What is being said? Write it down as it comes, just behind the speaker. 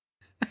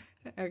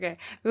Okay.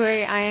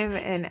 Wait, I am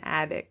an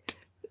addict.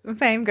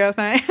 Same, girl,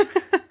 same.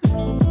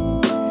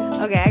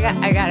 Okay,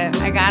 I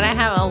gotta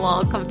have a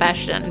little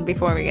confession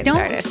before we get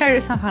started. Don't start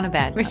yourself on a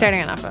bad note. We're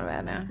starting off on a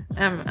bad note.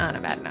 I'm on a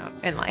bad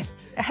note in life.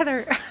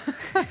 Heather.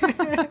 Why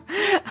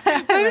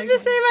did you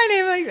say my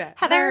name like that?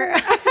 Heather.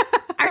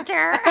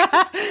 Archer.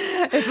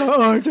 It's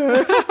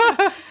Archer.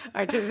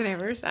 Archer's the name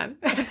of her son.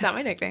 It's not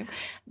my nickname.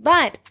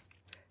 But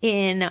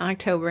in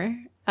October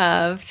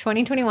of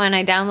 2021,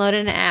 I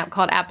downloaded an app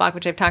called AppBlock,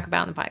 which I've talked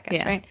about on the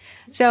podcast, right?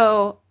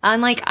 So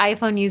unlike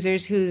iPhone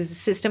users whose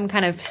system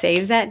kind of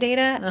saves that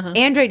data,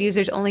 Android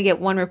users only get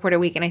one report a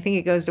week, and I think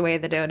it goes the way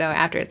of the dodo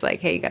after it's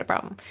like, hey, you got a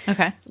problem.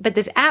 Okay. But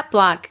this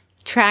AppBlock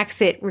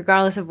tracks it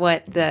regardless of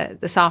what the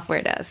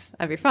software does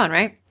of your phone,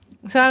 right?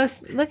 So I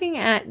was looking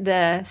at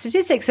the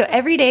statistics. So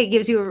every day it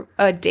gives you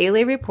a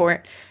daily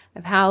report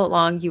of how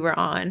long you were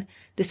on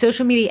the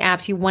social media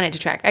apps you want it to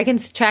track. I can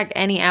track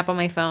any app on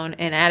my phone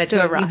and add it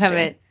to a roster. You have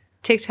it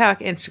TikTok,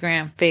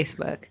 Instagram,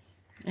 Facebook.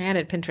 I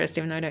added Pinterest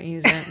even though I don't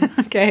use it.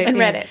 Okay. And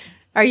Reddit.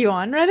 Are you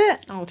on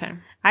Reddit? All the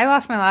time. I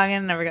lost my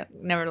login.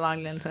 Never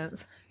logged in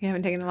since. You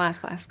haven't taken the last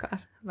class.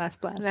 Last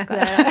class.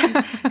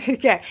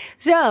 Okay.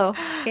 So,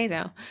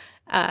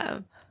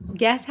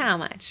 guess how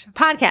much?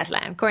 Podcast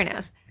land. Corey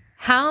knows.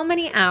 How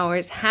many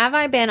hours have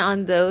I been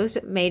on those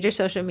major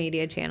social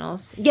media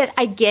channels? Yes,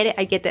 I get it.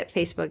 I get that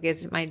Facebook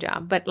is my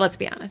job, but let's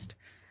be honest.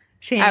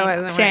 She ain't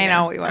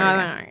always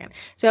working.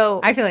 So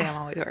I feel like I'm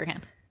always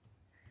working.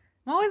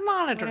 I'm always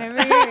monitoring.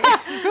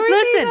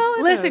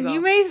 Listen.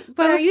 You may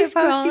Are you post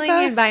scrolling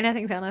and buy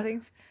nothing, sell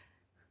nothings?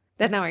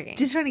 That's not working.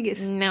 Just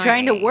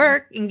trying to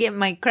work and get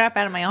my crap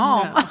out of my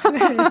home.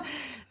 No.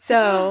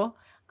 So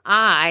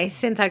I,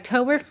 since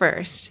October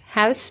 1st,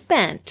 have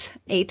spent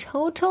a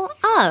total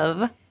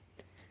of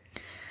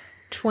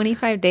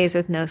 25 days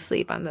with no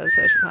sleep on those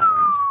social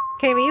platforms.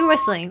 Okay, but you were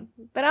whistling,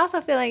 but I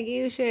also feel like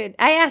you should.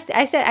 I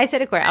said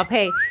to Corey, I'll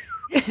pay.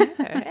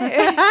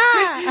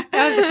 That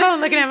was the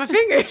phone looking at my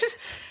fingers.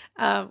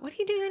 What are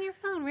you doing on your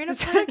phone? We're in a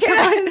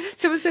podcast.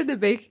 Someone said the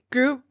bake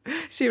group.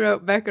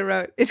 Becca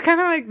wrote, it's kind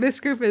of like this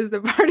group is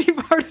the party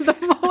part of the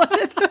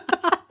mullet.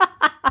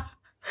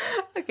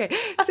 Okay,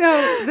 so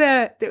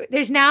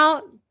there's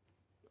now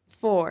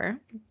 4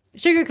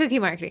 sugar cookie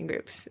marketing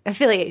groups,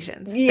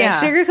 affiliations. Yeah. There's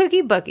Sugar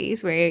Cookie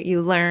Bookies, where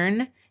you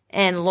learn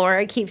and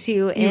Laura keeps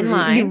you in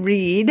line. You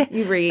read. Then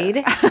you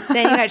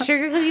got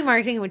Sugar Cookie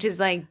Marketing, which is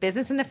like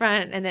business in the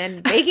front, and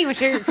then Baking with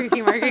Sugar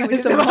Cookie Marketing, which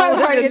is the whole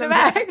party in the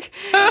back.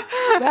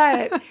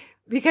 But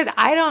because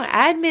I don't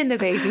admin the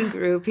baking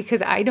group,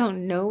 because I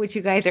don't know what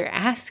you guys are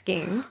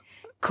asking,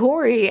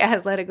 Corey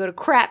has let it go to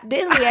crap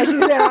diddly, as she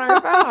said on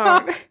her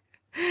phone.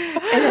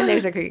 And then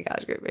there's a Cookie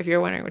College group, if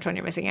you're wondering which one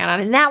you're missing out on.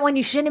 And that one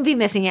you shouldn't be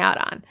missing out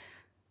on.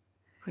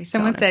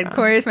 Someone said,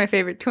 Corey's my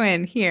favorite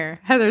twin here.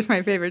 Heather's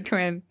my favorite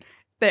twin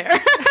there.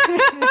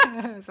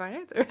 That's my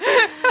answer.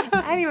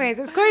 Anyways,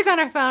 it's Corey's on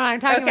her phone.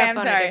 I'm talking about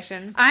phone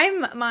addiction.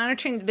 I'm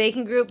monitoring the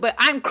baking group, but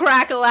I'm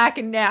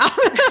crack-a-lacking now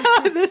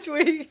this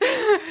week.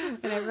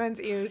 And everyone's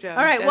eardrums.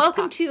 All right,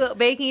 welcome to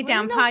Baking It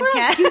Down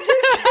podcast. You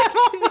just said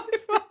on my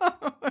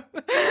phone.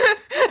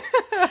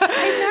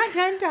 I'm not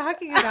done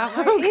talking about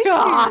my issues.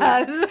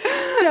 God.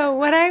 So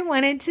what I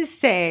wanted to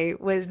say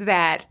was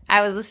that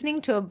I was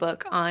listening to a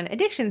book on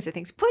addictions and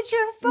things. Put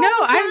your phone down.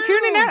 I'm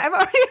tuning out. I've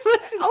already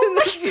listened to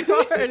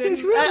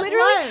this. We're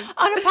literally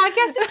on a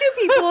podcast of 2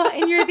 people,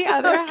 and you're the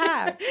other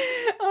half.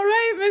 All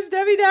right, Miss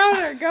Debbie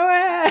Downer, go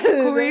ahead.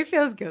 Corey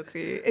feels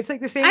guilty. It's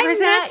like the same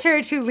person at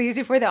church who leaves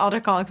before the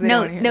altar call.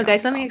 No,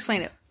 guys, let me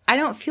explain it. I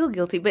don't feel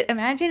guilty, but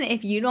imagine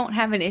if you don't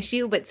have an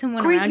issue, but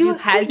someone around you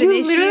has an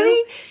issue.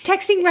 Literally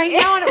texting right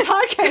now on a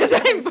podcast.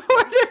 I'm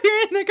bored of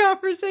hearing the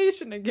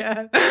conversation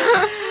again.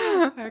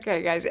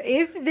 Okay, guys,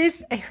 if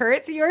this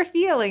hurts your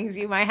feelings,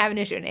 you might have an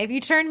issue. And if you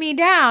turn me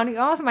down, you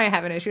also might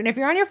have an issue. And if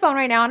you're on your phone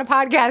right now on a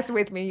podcast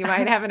with me, you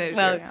might have an issue.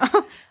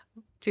 Well,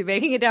 to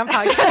Baking It Down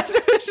podcast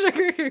or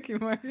Sugar Cookie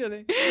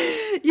Marketing.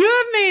 You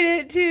have made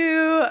it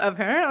to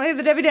apparently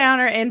the Debbie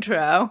Downer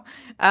intro.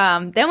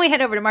 Then we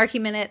head over to Marquee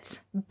Minutes,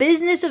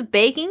 Business of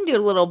Baking, do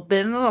a little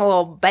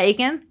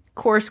bacon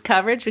course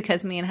coverage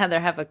because me and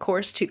Heather have a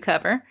course to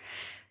cover.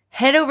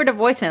 Head over to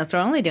voicemails. We're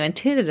only doing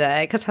 2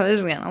 today because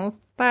Heather's getting a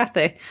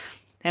birthday.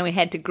 Then we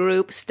head to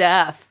group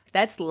stuff.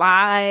 That's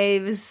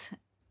lives.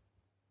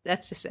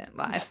 That's just it,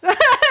 lives.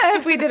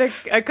 If we did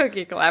a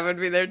cookie collab, would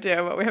be there too,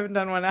 but we haven't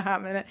done one in a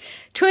hot minute.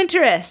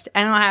 Twinterest.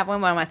 I don't have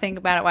one, but when I think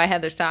about it while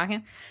Heather's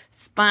talking.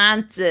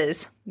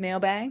 Sponsors.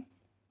 Mailbag.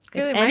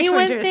 If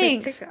anyone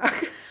thinks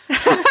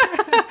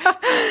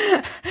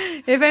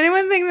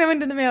I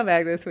went to the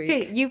mailbag this week.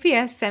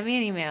 Okay, UPS, send me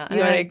an email.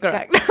 You are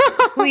correct.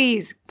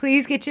 Please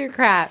get your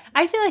crap.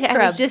 I feel like I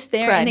was just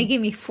there and they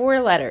gave me 4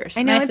 letters.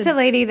 I know it's a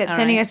lady that's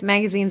sending us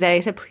magazines that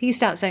I said, please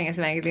stop sending us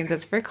magazines.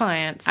 That's for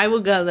clients. I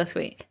will go this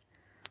week.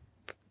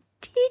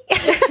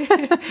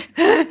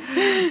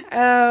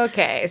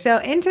 Okay, so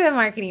into the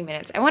marketing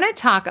minutes. I want to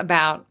talk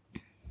about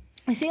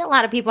I see a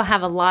lot of people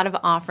have a lot of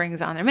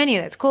offerings on their menu.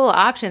 That's cool.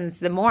 Options.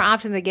 The more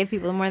options they give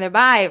people, the more they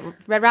buy.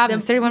 Red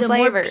Robin's 31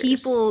 flavors. The more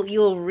people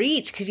you'll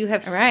reach because you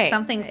have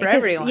something for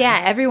everyone.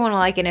 Yeah, everyone will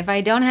like it. And if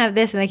I don't have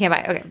this, then they can't buy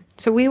it. Okay,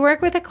 so we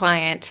work with a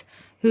client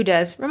who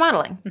does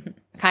remodeling,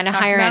 kind of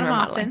higher end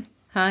remodeling.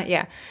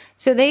 Yeah.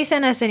 So they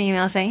sent us an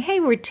email saying,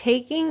 hey, we're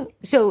taking,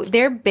 so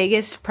their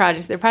biggest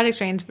projects, their projects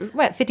range,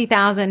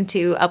 $50,000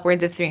 to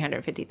upwards of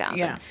 $350,000.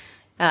 Yeah.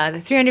 The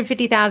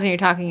 $350,000 you're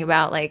talking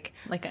about, like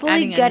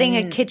fully gutting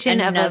a kitchen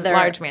of a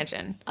large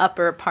mansion,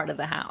 upper part of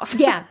the house.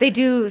 Yeah, they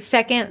do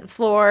second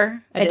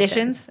floor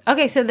additions.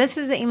 Okay, so this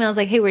is the email. It's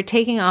like, hey, we're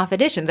taking off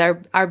additions.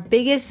 Our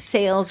biggest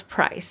sales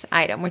price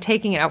item. We're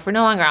taking it off. We're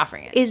no longer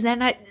offering it. Is that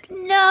not?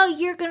 No,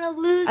 you're gonna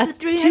lose the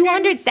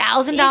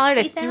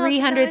 $200,000 to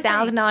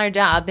 $300,000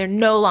 job. They're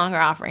no longer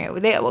offering it.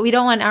 We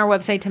don't want our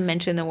website to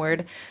mention the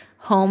word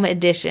home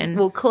edition.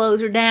 We'll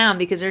close her down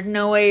because there's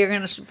no way you're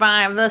going to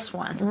survive this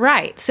one.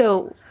 Right.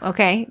 So,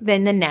 okay.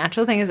 Then the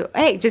natural thing is,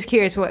 hey, just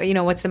curious,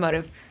 what's the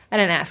motive? I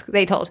didn't ask.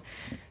 They told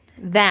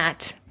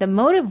that the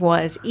motive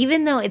was,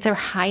 even though it's our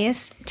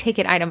highest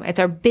ticket item, it's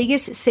our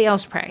biggest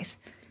sales price,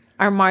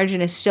 our margin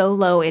is so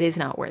low, it is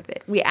not worth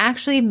it. We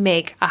actually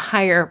make a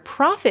higher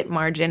profit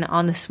margin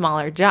on the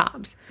smaller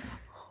jobs.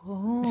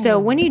 Oh. So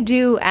when you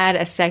do add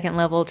a second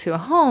level to a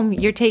home,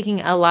 you're taking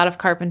a lot of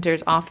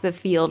carpenters off the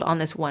field on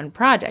this one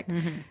project.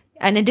 Mm-hmm.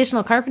 An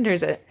additional carpenter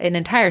is an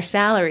entire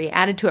salary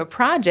added to a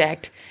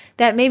project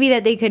that maybe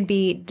that they could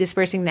be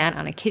dispersing that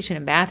on a kitchen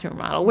and bathroom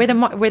model where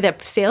the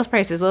sales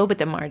price is low, but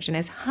the margin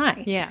is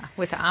high. Yeah,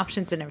 with the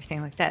options and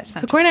everything like that.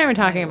 So Corey and I were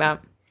talking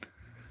about,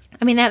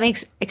 I mean, that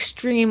makes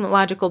extreme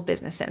logical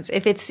business sense.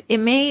 It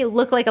may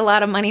look like a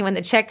lot of money when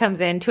the check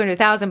comes in,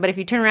 $200,000, but if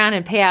you turn around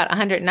and pay out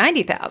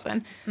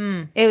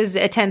 $190,000, it was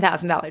a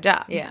 $10,000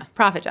 job,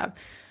 profit job.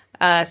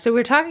 So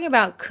we're talking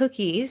about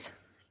cookies,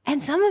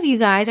 and some of you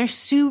guys are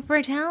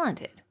super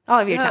talented. All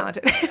of you are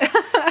talented.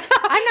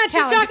 I'm not talented.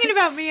 She's talking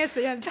about me as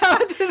the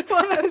untalented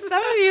one.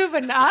 Some of you,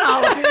 but not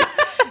all of you.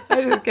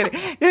 I'm just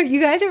kidding. No,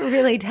 you guys are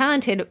really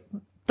talented.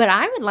 But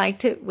I would like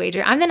to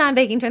wager. I'm the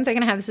non-baking twin, so I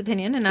can have this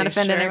opinion and not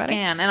offend anybody.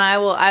 Can, and I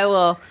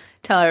will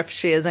tell her if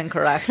she is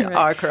incorrect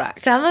or correct.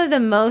 Some of the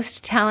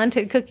most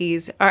talented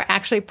cookies are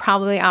actually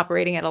probably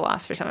operating at a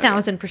loss for some of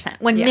 1,000%.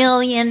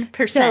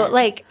 1,000,000%. So,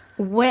 like,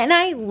 when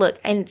I look,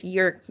 and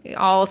your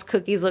all's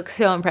cookies look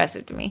so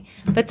impressive to me,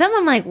 but some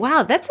I'm like,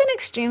 wow, that's an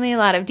extremely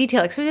lot of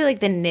detail, especially like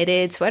the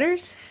knitted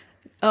sweaters.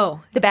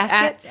 Oh, the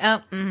baskets.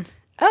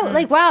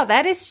 Like, wow,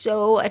 that is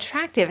so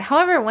attractive.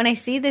 However, when I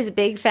see this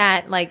big,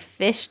 fat, like,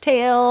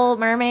 fishtail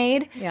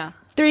mermaid,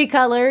 3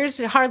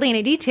 colors, hardly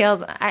any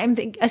details, I'm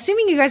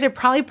assuming you guys are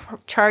probably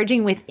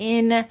charging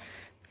within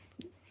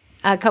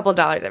a couple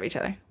dollars of each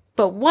other.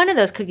 But one of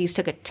those cookies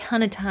took a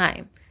ton of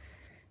time.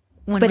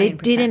 But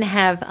it didn't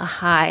have a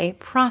high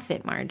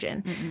profit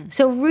margin. Mm-mm.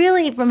 So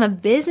really, from a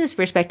business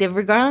perspective,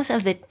 regardless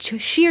of the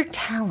sheer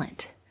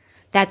talent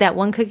that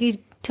one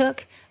cookie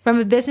took, from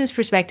a business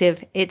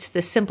perspective, it's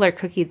the simpler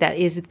cookie that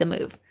is the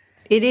move.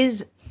 It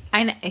is.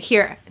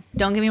 Here,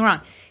 don't get me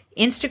wrong.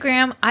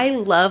 Instagram, I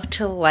love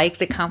to like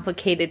the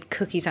complicated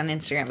cookies on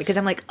Instagram because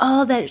I'm like,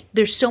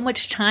 there's so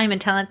much time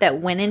and talent that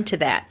went into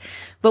that.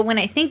 But when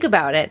I think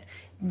about it,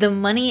 the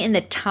money and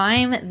the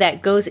time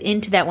that goes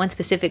into that one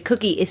specific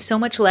cookie is so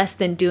much less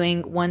than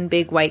doing one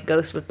big white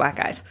ghost with black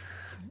eyes.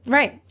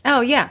 Right.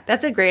 Oh, yeah.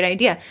 That's a great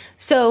idea.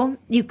 So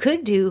you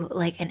could do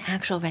like an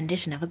actual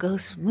rendition of a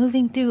ghost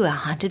moving through a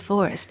haunted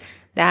forest.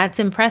 That's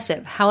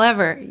impressive.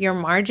 However, your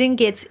margin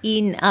gets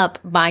eaten up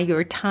by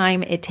your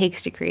time it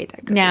takes to create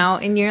that cookie. Now,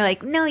 and you're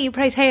like, no, you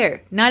price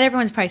higher. Not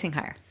everyone's pricing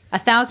higher.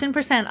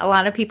 1,000%, a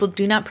lot of people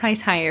do not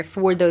price higher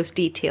for those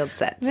detailed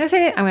sets. I'm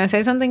going to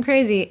say something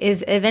crazy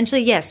is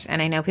eventually, yes, and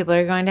I know people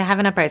are going to have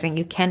an uprising,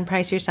 you can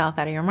price yourself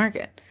out of your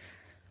market.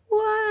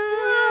 What?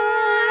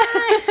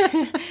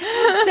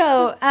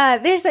 So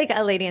there's like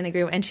a lady in the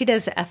group, and she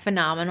does a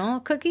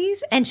phenomenal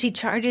cookies, and she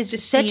charges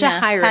just such a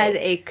high rate. Has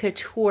a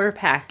couture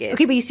package.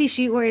 Okay, but you see,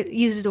 she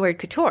uses the word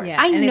couture. Yeah,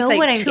 I know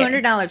what I'm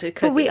getting. $200 a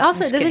cookie. But we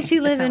also doesn't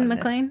she live in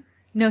McLean?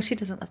 No, she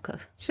doesn't live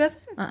close. She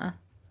doesn't.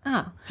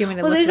 Oh, do you want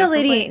me to there's a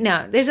lady.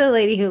 No, there's a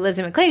lady who lives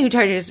in McLean who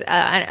charges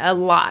a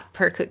lot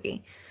per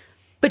cookie,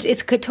 but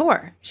it's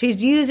couture.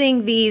 She's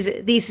using these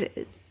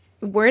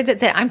words that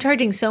said, I'm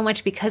charging so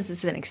much because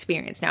this is an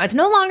experience now. It's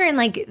no longer in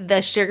like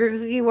the sugar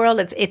cookie world.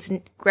 It's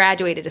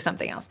graduated to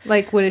something else.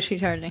 Like, what is she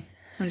charging?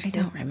 I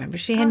don't remember.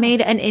 She had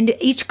made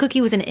each cookie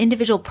was an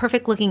individual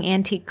perfect looking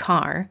antique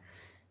car,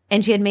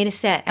 and she had made a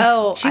set.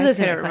 She lives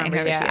in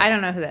McLean. I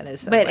don't know who that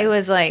is. But it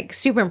was like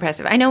super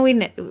impressive. I know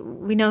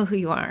we know who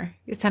you are.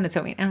 It sounded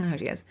so mean. I don't know who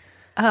she is.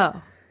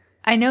 Oh.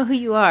 I know who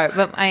you are,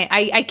 but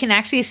I can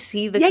actually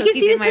see the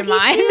cookies in my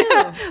mind.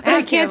 But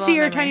I can't see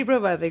your tiny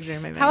profile picture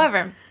in my mind.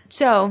 However,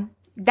 so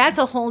that's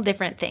a whole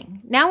different thing.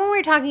 Now when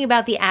we're talking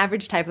about the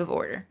average type of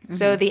order,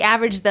 so the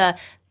average,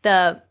 the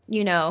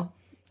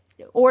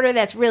order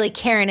that's really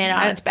carrying it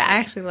on its back. I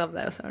actually love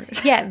those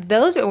orders. Yeah,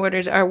 those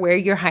orders are where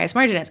your highest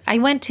margin is. I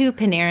went to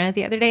Panera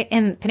the other day,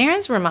 and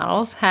Panera's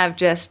remodels have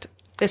just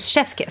this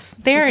chef's kiss.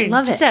 They're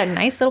just a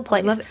nice little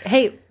place.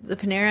 Hey, the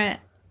Panera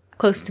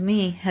close to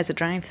me has a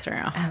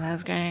drive-thru. Oh, that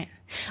was great.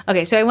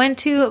 Okay, so I went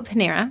to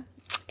Panera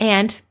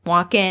and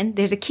walk in.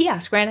 There's a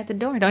kiosk right at the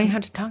door. Don't even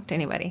have to talk to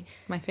anybody.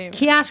 My favorite.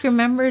 Kiosk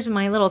remembers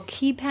my little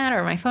keypad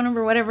or my phone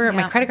number, whatever,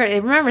 my credit card.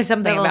 It remembers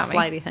something The about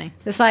little me. slidey thing.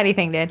 The slidey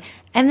thing did.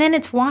 And then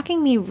it's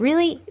walking me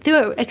really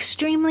through an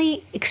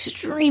extremely,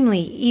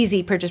 extremely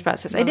easy purchase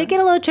process. I did get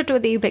a little tripped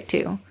with the U-Pick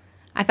too.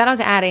 I thought I was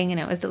adding and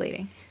it was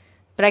deleting.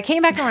 But I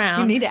came back around.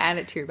 You need to add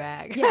it to your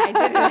bag. Yeah, I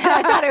did.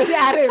 I thought it was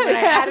added, but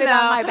I added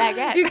on my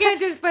baguette. You can't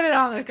just put it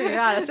on the Don't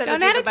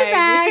add it to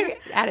bag.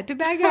 Add it to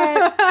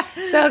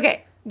baguette. So,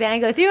 okay. Then I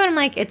go through and I'm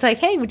like, it's like,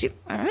 hey, would you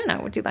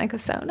like a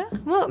soda?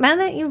 Well, now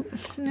that you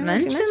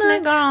mention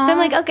it. So I'm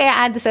like, okay, I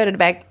add the soda to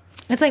bag.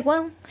 It's like,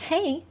 well,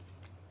 hey,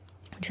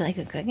 would you like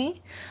a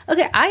cookie?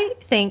 Okay, I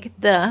think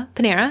the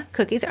Panera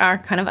cookies are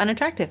kind of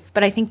unattractive,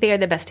 but I think they are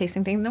the best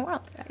tasting thing in the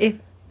world. If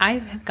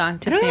I've gone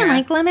to I don't Panera. even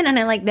like lemon, and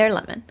I like their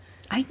lemon.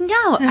 I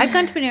know. I've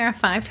gone to Panera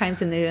 5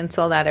 times and they've been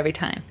sold out every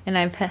time. And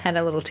I've had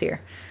a little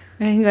tear.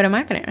 I can go to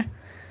my Panera.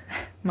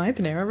 My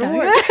Panera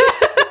reward.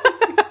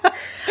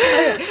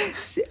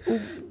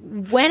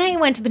 When I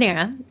went to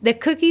Panera, the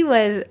cookie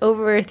was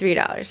over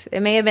 $3.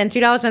 It may have been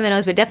 $3 on the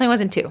nose, but definitely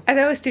wasn't $2. I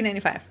thought it was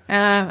 $2.95.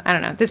 I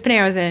don't know. This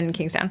Panera was in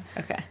Kingstown.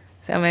 Okay.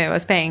 So maybe I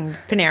was paying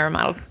Panera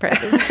model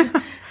prices.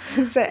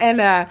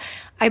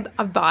 I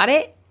bought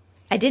it.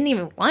 I didn't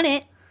even want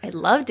it. I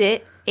loved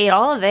it. Ate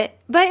all of it.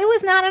 But it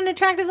was not an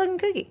attractive looking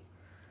cookie.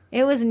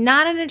 It was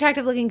not an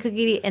attractive looking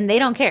cookie, and they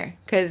don't care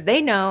because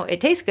they know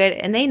it tastes good,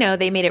 and they know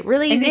they made it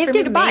really easy for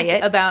me to buy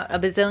it. About a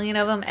bazillion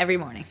of them every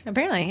morning.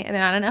 Apparently, and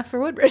not enough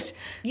for Woodbridge.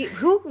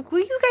 Who are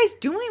you guys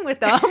doing with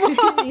them?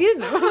 You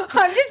know.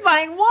 I'm just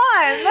buying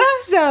one.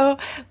 So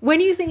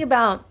when you think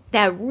about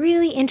that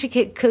really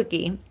intricate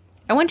cookie,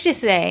 I want you to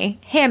say,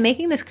 hey, I'm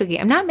making this cookie.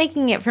 I'm not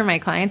making it for my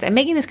clients. I'm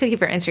making this cookie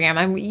for Instagram.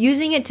 I'm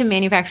using it to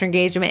manufacture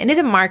engagement. It is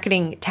a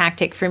marketing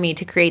tactic for me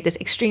to create this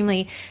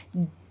extremely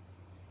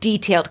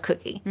detailed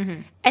cookie.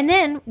 Mm-hmm. And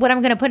then what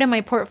I'm going to put in my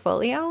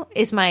portfolio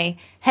is my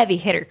heavy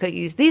hitter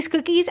cookies. These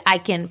cookies, I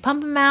can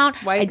pump them out.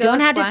 I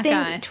don't have to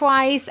think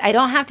twice. I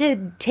don't have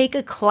to take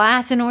a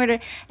class in order.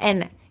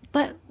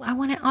 But I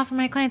want to offer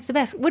my clients the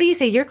best. What do you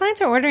say? Your clients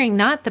are ordering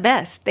not the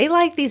best. They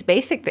like these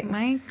basic things.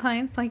 My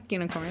clients like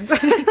unicorns.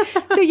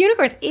 So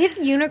unicorns. If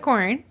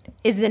unicorn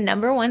is the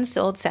number one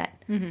sold set,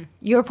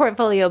 your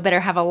portfolio better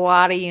have a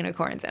lot of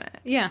unicorns in it.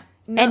 Yeah.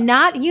 No. And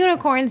not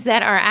unicorns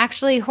that are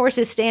actually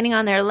horses standing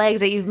on their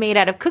legs that you've made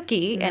out of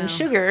cookie and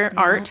sugar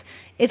art.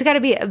 It's got to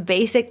be a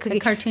basic cookie. A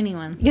cartoony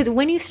one. Because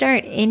when you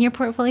start in your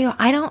portfolio,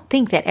 I don't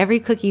think that every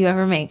cookie you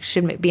ever make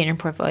should be in your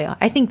portfolio.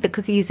 I think the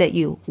cookies that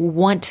you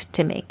want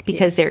to make,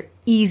 because they're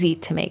easy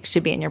to make,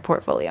 should be in your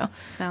portfolio.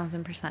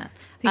 1,000%.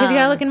 Because you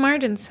got to look in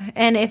margins.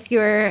 And if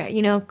you're,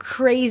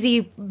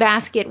 crazy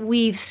basket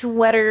weave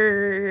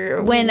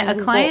sweater. When a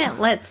client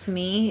lets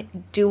me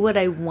do what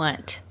I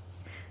want,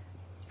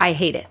 I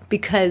hate it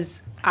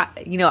because,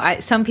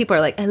 some people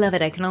are like, I love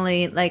it. I can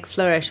only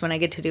flourish when I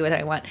get to do what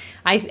I want.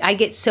 I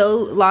get so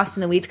lost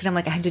in the weeds because I'm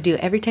like, I have to do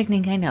every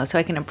technique I know so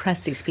I can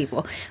impress these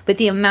people. But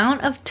the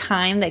amount of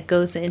time that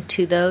goes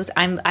into those,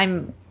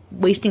 I'm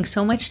wasting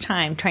so much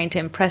time trying to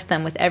impress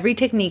them with every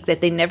technique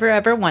that they never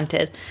ever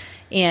wanted.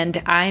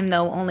 And I'm the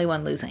only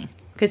one losing.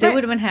 Because they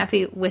would have been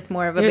happy with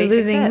more of a basic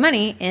losing set.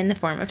 money in the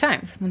form of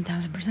time.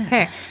 1,000%.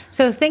 Okay.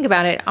 So think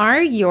about it.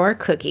 Are your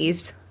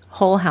cookies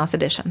whole house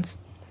editions?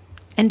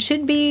 And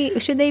should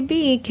they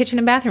be kitchen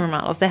and bathroom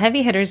remodels, the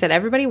heavy hitters that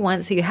everybody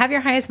wants, so you have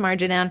your highest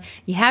margin down,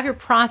 you have your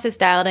process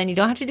dialed in, you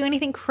don't have to do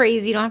anything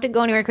crazy, you don't have to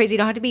go anywhere crazy, you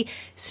don't have to be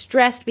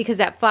stressed because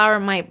that flour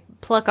might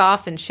pluck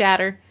off and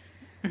shatter.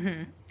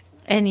 Mm-hmm.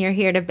 And you're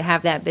here to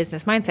have that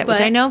business mindset,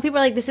 which I know people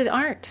are like, this is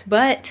art.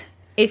 But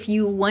if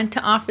you want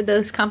to offer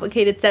those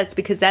complicated sets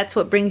because that's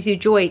what brings you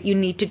joy, you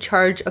need to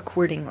charge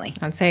accordingly.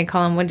 I'd say,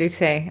 Colin, what did you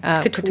say?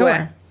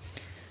 Couture.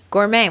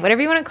 Gourmet,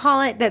 whatever you want to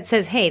call it, that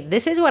says, hey,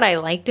 this is what I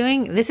like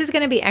doing. This is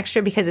going to be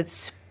extra because it's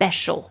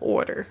special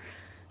order.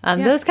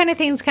 Those kind of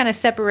things kind of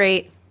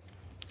separate.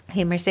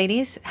 Hey,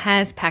 Mercedes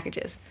has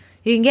packages.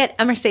 You can get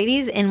a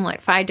Mercedes in,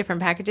 5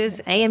 different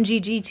packages?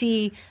 AMG,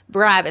 GT,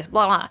 Brabus,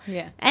 blah, blah.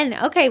 Yeah. And,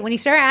 okay, when you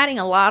start adding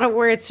a lot of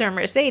words to a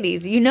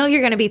Mercedes, you know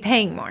you're going to be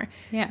paying more.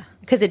 Yeah.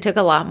 Because it took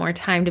a lot more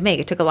time to make.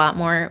 It took a lot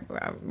more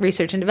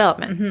research and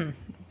development.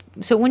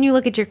 Mm-hmm. So when you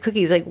look at your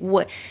cookies,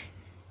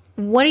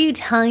 what are you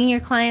telling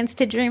your clients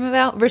to dream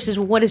about versus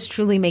what is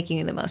truly making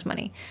you the most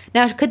money?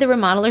 Now, could the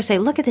remodeler say,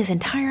 look at this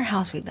entire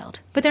house we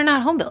built, but they're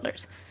not home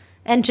builders.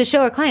 And to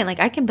show a client,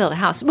 I can build a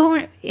house.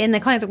 And the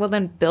client's like, well,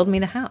 then build me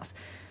the house.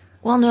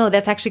 Well, no,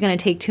 that's actually going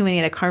to take too many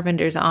of the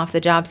carpenters off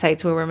the job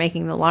sites where we're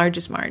making the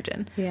largest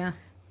margin. Yeah.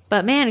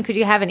 But man, could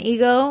you have an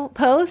ego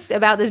post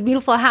about this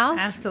beautiful house?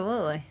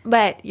 Absolutely.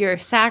 But you're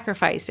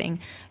sacrificing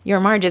your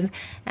margins.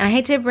 And I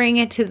hate to bring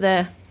it to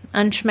the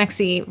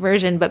unschmexy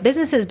version, but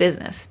business is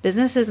business.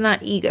 Business is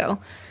not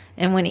ego.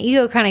 And when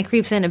ego kind of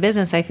creeps into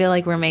business, I feel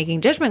like we're making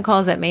judgment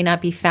calls that may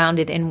not be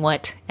founded in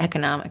what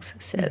economics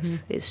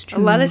says is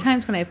true. A lot of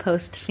times when I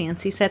post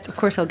fancy sets, of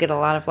course, I'll get a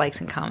lot of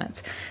likes and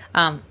comments.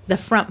 The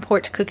front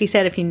porch cookie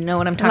set, if you know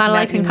what I'm talking about. A lot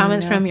of likes and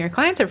comments from your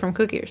clients or from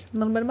cookiers? A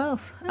little bit of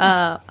both.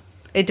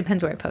 It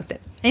depends where I post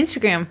it.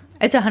 Instagram,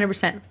 it's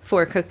 100%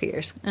 for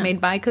cookiers.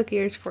 Made by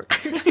cookiers for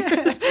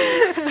cookiers.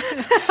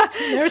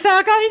 Never saw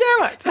a cookie there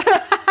once.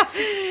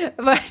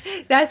 But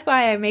that's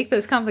why I make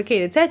those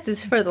complicated sets,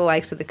 is for the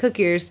likes of the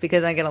cookiers,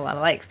 because I get a lot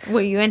of likes.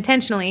 Were you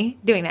intentionally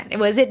doing that?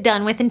 Was it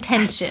done with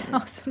intention?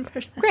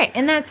 1,000%. Great.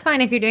 And that's fine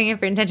if you're doing it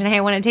for intention. Hey,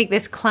 I want to take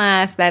this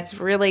class that's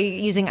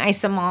really using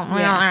isomalt.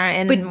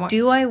 Yeah. But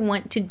do I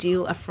want to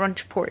do a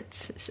front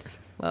porch?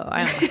 Well,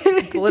 I almost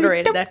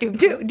obliterated that.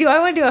 Do I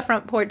want to do a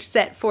front porch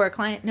set for a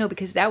client? No,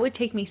 because that would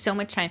take me so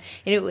much time,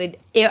 and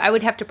I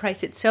would have to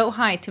price it so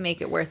high to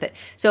make it worth it.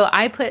 So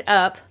I put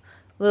up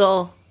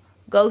little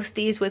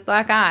ghosties with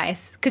black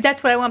eyes, because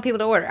that's what I want people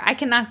to order. I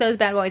can knock those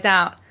bad boys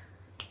out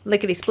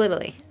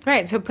lickety-splittily.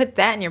 Right. So put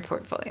that in your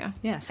portfolio.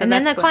 Yeah. So and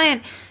then the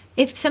client,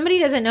 if somebody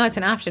doesn't know it's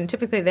an option,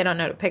 typically they don't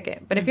know to pick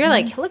it. But if you're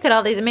like, look at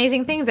all these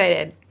amazing things I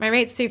did. My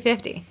rate's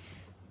 $350.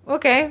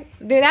 Okay,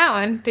 do that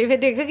one.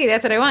 $350 cookie,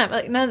 that's what I want.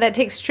 But no, that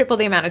takes triple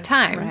the amount of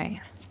time.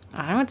 Right.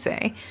 I would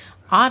say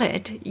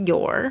audit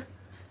your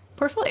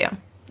portfolio.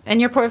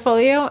 And your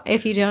portfolio,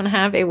 if you don't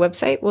have a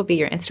website, will be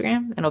your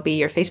Instagram. It'll be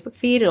your Facebook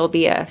feed. It'll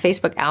be a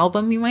Facebook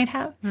album you might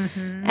have.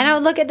 And I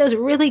would look at those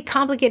really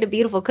complicated,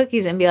 beautiful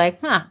cookies and be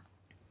like, what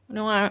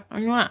do I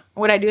want?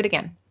 Would I do it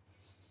again?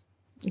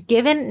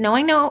 Given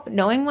knowing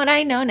what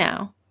I know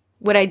now,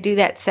 would I do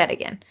that set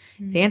again?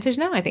 The answer is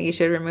no. I think you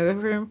should remove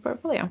it from your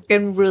portfolio.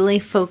 And really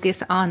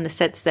focus on the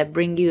sets that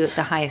bring you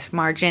the highest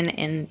margin.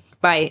 And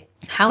by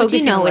how would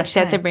you know which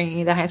sets are bringing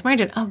you the highest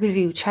margin? Oh, because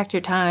you checked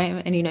your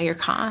time and you know your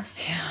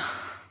costs. Yeah.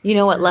 You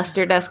know what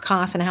luster dust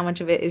costs and how much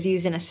of it is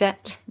used in a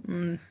set.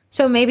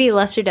 So maybe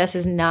luster dust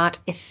is not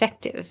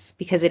effective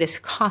because it is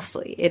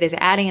costly. It is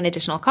adding an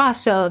additional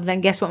cost. So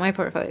then guess what my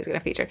portfolio is going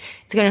to feature?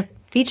 It's going to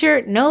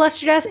feature no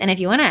luster dust. And if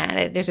you want to add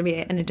it, there's going to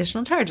be an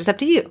additional charge. It's up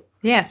to you.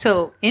 Yeah.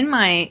 So in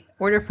my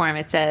order form,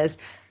 it says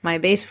my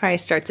base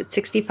price starts at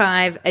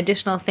 $65.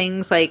 Additional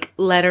things like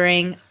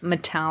lettering,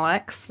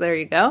 metallics, there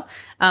you go,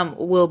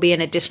 will be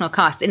an additional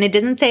cost. And it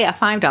doesn't say a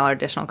 $5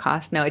 additional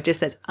cost. No, it just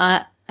says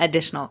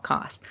additional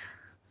cost.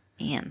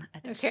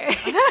 Okay.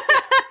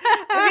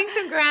 I think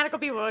some grammatical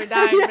people are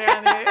dying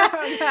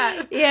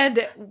there.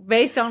 And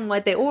based on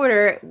what they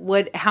order,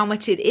 how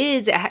much it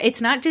is, it's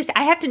not just,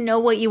 I have to know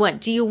what you want.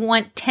 Do you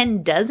want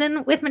 10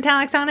 dozen with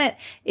metallics on it?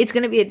 It's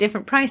going to be a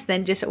different price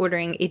than just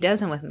ordering a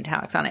dozen with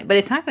metallics on it. But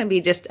it's not going to be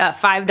just a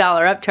 $5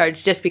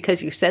 upcharge just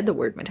because you said the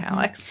word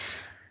metallics.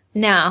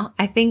 Now,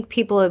 I think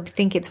people would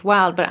think it's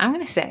wild, but I'm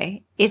going to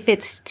say if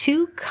it's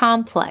too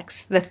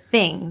complex, the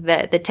thing,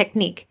 the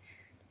technique,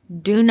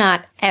 do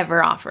not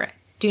ever offer it.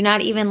 Do not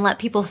even let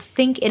people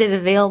think it is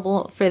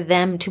available for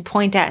them to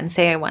point at and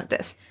say, I want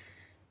this.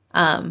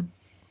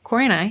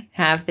 Corey and I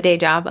have the day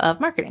job of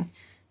marketing.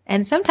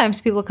 And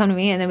sometimes people come to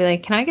me and they'll be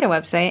like, can I get a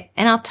website?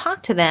 And I'll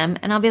talk to them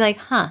and I'll be like,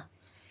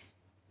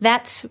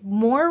 that's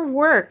more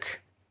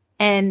work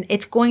and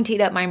it's going to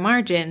eat up my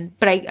margin,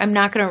 but I'm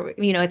not going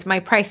to, it's my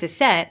price is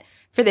set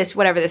for this,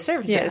 whatever the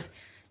service is.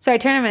 So I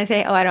turn to them and I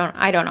say,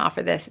 I don't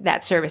offer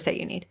that service that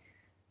you need.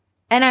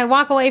 And I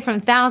walk away from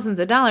thousands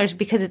of dollars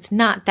because it's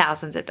not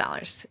thousands of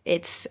dollars.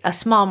 It's a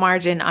small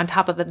margin on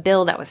top of a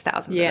bill that was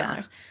thousands of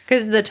dollars.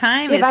 Because the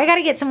time if I got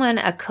to get someone,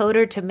 a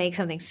coder, to make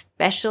something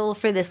special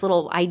for this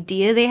little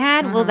idea they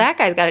had, well, that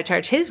guy's got to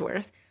charge his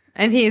worth.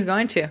 And he's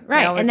going to.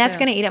 Right. And that's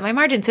going to eat up my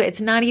margin. So it's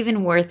not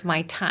even worth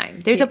my time.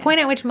 There's a point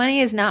at which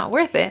money is not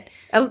worth it.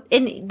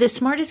 And the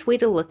smartest way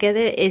to look at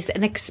it is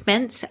an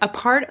expense. A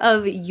part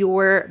of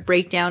your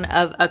breakdown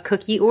of a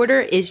cookie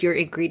order is your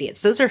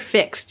ingredients. Those are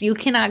fixed. You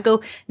cannot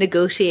go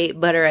negotiate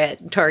butter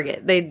at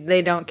Target.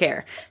 They don't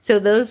care. So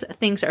those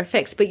things are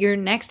fixed. But your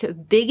next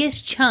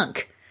biggest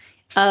chunk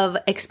of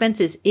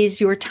expenses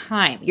is your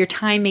time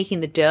making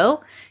the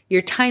dough,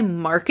 your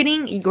time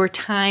marketing, your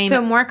time.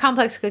 So more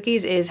complex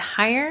cookies is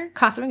higher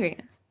cost of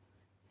ingredients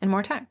and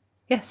more time.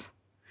 Yes.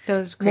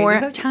 Those crazy more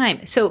cookies.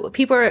 time. So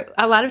people are,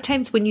 a lot of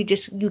times when you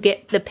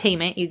get the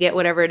payment, you get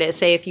whatever it is.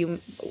 Say if you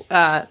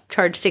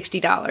charge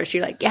 $60,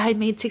 you're like, yeah, I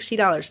made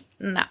 $60.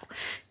 No,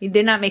 you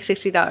did not make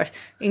 $60.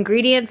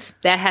 Ingredients,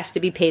 that has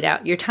to be paid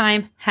out. Your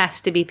time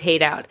has to be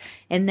paid out.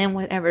 And then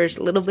whatever's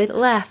a little bit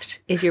left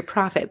is your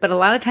profit. But a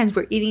lot of times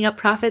we're eating up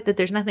profit that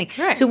there's nothing.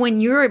 Right. So when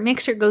your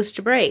mixer goes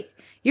to break,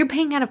 you're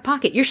paying out of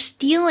pocket. You're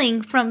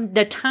stealing from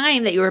the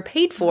time that you were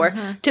paid for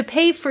to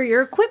pay for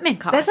your equipment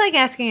costs. That's like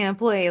asking an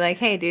employee, like,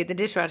 hey, dude, the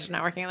dishwasher's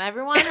not working.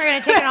 Everyone, we're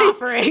going to take an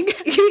offering.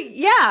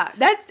 Yeah,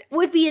 that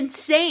would be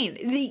insane.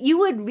 You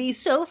would be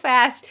so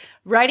fast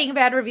writing a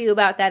bad review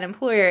about that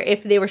employer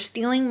if they were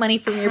stealing money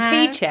from your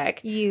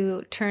paycheck.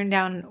 You turned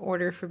down an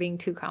order for being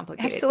too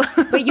complicated.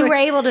 Absolutely. But you were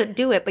able to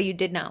do it, but you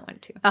did not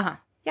want to.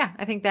 Yeah,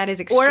 I think that is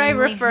extremely Or I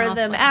refer helpful.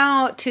 them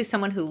out to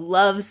someone who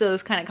loves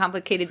those kind of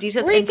complicated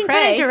details. Or you and can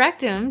kind of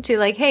direct them to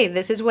like, hey,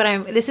 this is what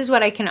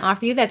I can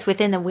offer you that's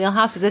within the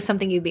wheelhouse. Is this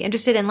something you'd be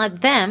interested in?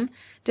 Let them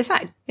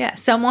decide. Yeah,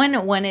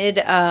 someone wanted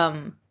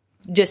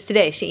just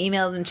today. She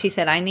emailed and she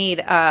said, "I need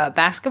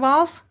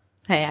basketballs."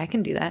 Hey, I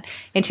can do that.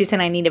 And she said,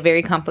 "I need a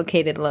very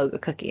complicated logo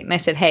cookie." And I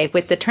said, "Hey,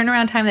 with the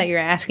turnaround time that you're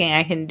asking,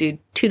 I can do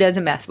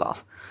 24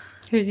 basketballs."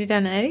 Who have you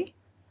done, Eddie?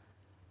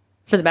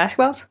 For the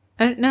basketballs?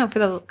 No, for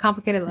the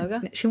complicated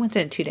logo. She wants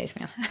it in 2 days,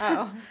 man.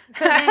 Oh,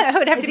 so then I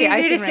would have it's to be easier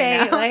icing to say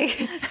right now. like,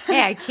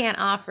 hey, I can't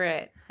offer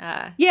it.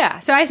 Yeah,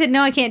 so I said,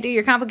 "No, I can't do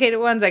your complicated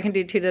ones. I can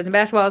do 24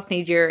 basketballs.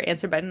 Need your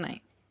answer by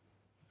tonight."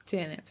 To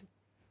an answer.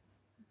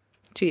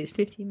 She is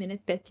 15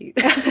 minutes better.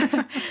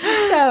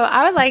 So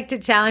I would like to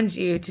challenge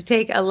you to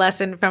take a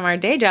lesson from our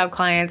day job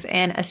clients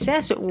and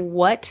assess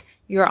what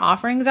your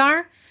offerings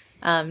are.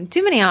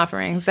 Too many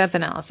offerings, that's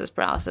analysis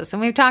paralysis.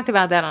 And we've talked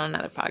about that on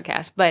another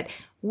podcast. But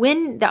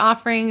when the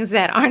offerings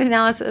that aren't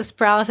analysis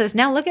paralysis,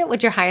 now look at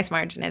what your highest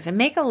margin is and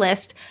make a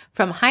list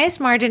from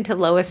highest margin to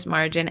lowest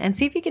margin and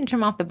see if you can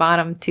trim off the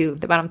bottom two,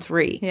 the bottom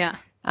three. Yeah.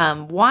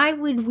 Why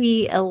would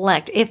we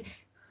elect if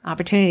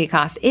opportunity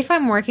cost? If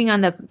I'm working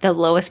on the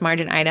lowest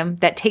margin item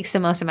that takes the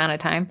most amount of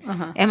time,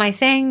 am I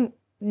saying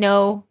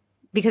no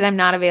because I'm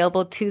not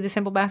available to the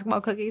simple basketball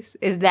cookies?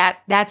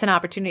 That's an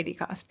opportunity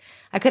cost.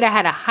 I could have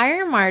had a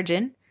higher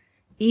margin,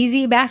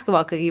 easy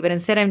basketball cookie, but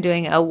instead I'm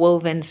doing a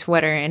woven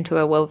sweater into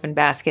a woven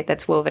basket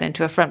that's woven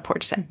into a front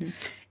porch set.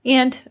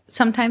 And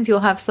sometimes you'll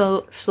have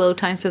slow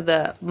times of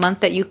the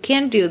month that you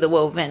can do the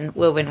woven.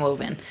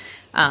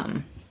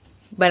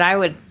 But I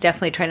would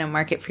definitely try to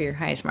market for your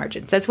highest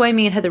margins. That's why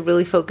me and Heather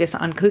really focus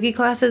on cookie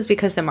classes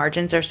because the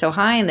margins are so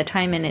high and the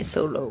time in is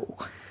so low.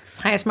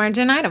 Highest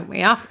margin item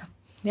we offer.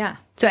 Yeah.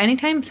 So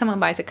anytime someone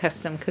buys a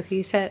custom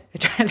cookie set, I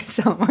try to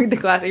sell them with the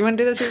class. You want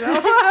to do this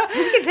yourself?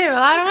 You can save a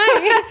lot of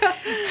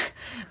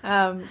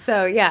money.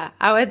 So yeah,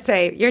 I would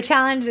say your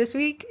challenge this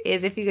week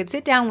is if you could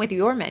sit down with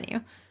your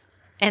menu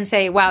and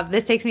say, wow,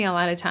 this takes me a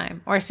lot of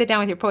time. Or sit down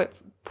with your portfolio.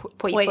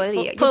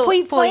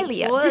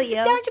 Just sit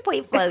down with your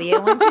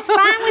portfolio and just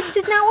find what's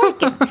just not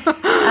working.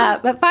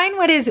 But find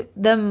what is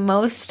the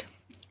most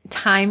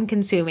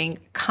time-consuming,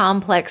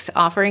 complex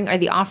offering or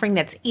the offering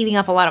that's eating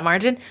up a lot of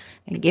margin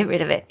and get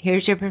rid of it.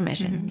 Here's your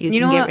permission. You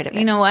can get rid of it.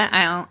 You know what?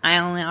 I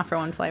only offer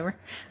one flavor.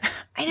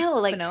 I know,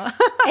 like, Vanilla.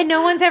 and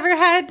no one's ever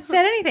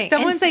said anything.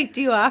 Someone's like,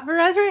 "Do you offer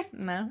raspberry?"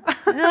 No.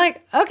 And they're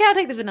like, okay, I'll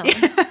take the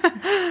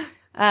vanilla.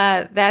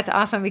 That's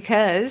awesome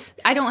because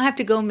I don't have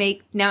to go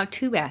make now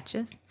 2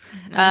 batches.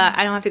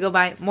 I don't have to go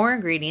buy more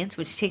ingredients,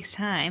 which takes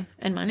time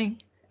and money.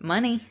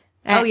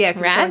 Oh yeah,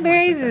 'cause it's always more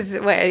raspberries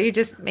expensive. is what? Are you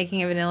just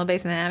making a vanilla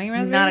base and then adding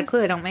raspberries? Not a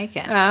clue. I don't make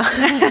it.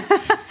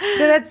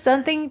 So that's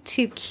something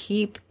to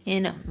keep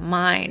in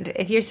mind.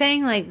 If you're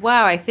saying like,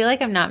 wow, I feel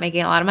like I'm not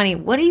making a lot of money,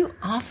 what are you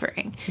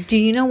offering? Do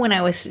you know when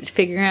I was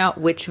figuring out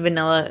which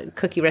vanilla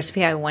cookie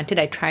recipe I wanted,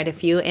 I tried a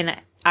few and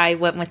I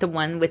went with the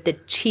one with the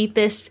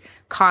cheapest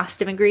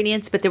cost of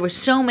ingredients, but there were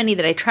so many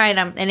that I tried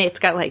and it's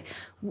got like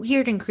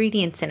weird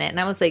ingredients in it. And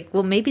I was like,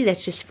 well, maybe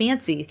that's just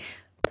fancy.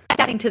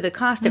 Adding to the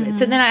cost of it.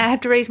 So then I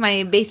have to raise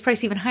my base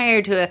price even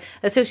higher to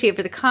associate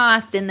for the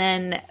cost and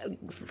then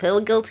feel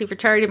guilty for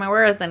charging my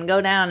worth and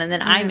go down and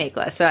then I make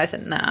less. So I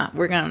said, nah,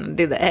 we're going to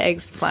do the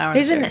eggs, flour,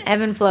 There's and an sugar.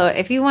 ebb and flow.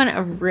 If you want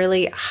a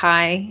really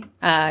high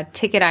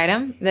ticket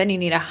item, then you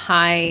need a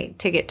high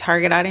ticket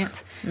target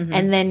audience.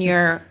 And then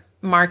your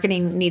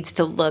marketing needs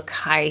to look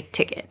high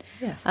ticket.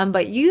 Yes.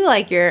 But you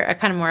you're a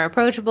kind of more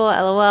approachable,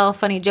 LOL,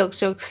 funny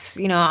jokes.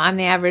 I'm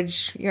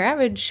your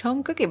average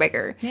home cookie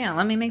baker. Yeah,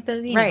 let me make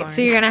those unicorns. Right,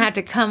 so you're gonna have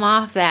to come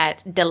off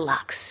that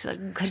deluxe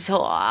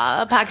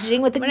couture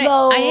packaging with the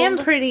gold. I am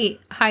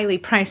pretty highly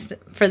priced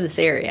for this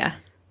area.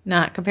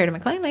 Not compared to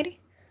McLean Lady.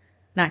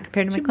 Not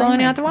compared to She's McLean.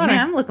 blowing you out the water.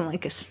 Man, I'm looking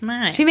like a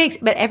snipe. She makes,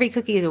 but every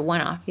cookie is a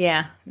one-off.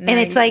 Yeah, And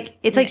it's like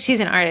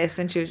she's an artist,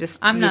 and she was just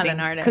I'm not using an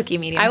artist. Cookie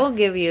medium. I will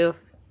give you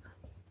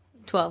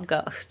 12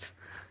 ghosts.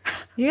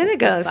 You're the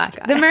ghost.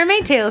 Black eye. The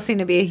mermaid tails seem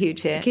to be a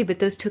huge hit. Okay, but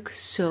those took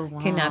so long.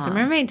 Okay, not the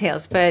mermaid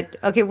tails, but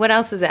okay. What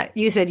else is that?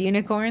 You said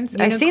unicorns.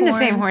 I've seen the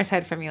same Unicorns. horse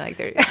head from you like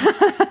 30.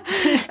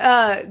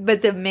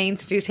 But the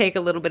mains do take a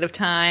little bit of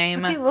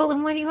time. Okay, well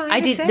then what do you want me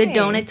I to did say? the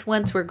donuts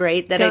ones were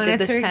great that I did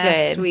Donuts this are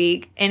past good.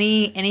 week.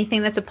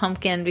 Anything that's a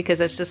pumpkin because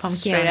that's just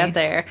straight Pumpkins. out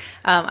there.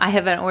 I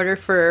have an order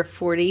for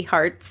 40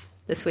 hearts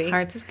this week.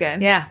 Hearts is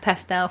good. Yeah,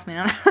 pastels,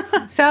 man.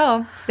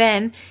 So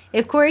then,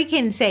 if Corey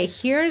can say,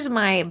 "Here's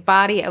my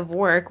body of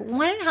work,"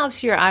 one, it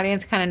helps your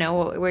audience kind of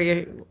know where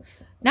you're,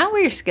 not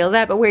where your skills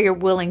at, but where you're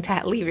willing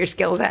to leave your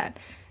skills at.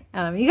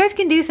 You guys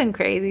can do some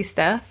crazy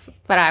stuff,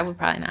 but I would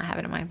probably not have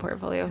it in my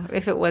portfolio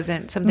if it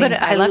wasn't something But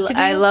I love to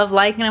do. I love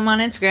liking them on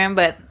Instagram,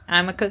 but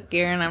I'm a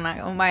cookier and I'm not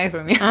going to buy it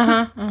from you.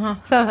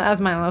 So that was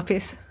my little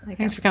piece.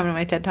 Thanks for coming to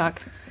my TED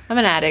Talk. I'm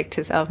an addict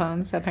to cell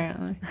phones,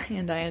 apparently.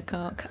 And Diet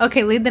Coke.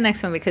 Okay, lead the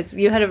next one because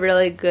you had a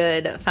really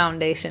good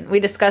foundation. We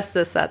discussed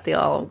this at the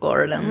Olive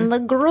Garden. The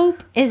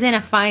group is in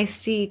a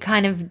feisty,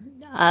 kind of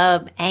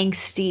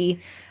angsty,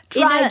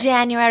 dry In a-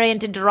 January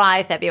into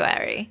dry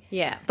February.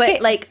 Yeah,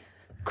 but like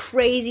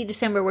crazy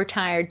December, we're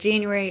tired.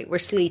 January, we're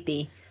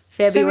sleepy.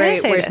 February,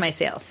 where's my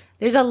sales?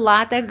 There's a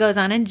lot that goes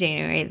on in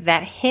January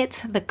that hits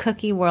the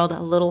cookie world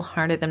a little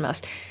harder than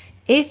most.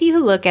 If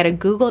you look at a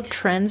Google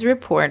Trends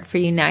report for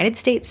United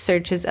States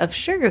searches of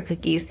sugar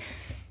cookies,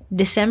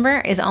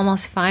 December is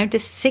almost 5 to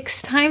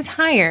 6 times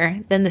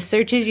higher than the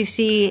searches you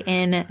see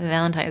in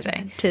Valentine's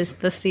Day. 'Tis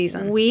the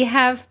season. We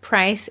have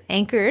price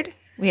anchored.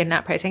 We have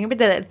not price anchored, but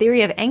the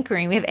theory of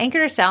anchoring. We have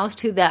anchored ourselves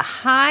to the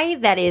high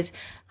that is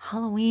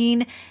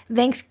Halloween,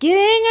 Thanksgiving,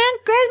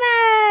 and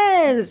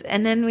Christmas.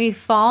 And then we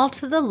fall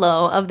to the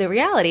low of the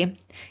reality.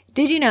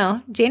 Did you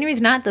know January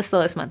is not the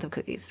slowest month of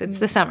cookies? It's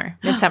the summer,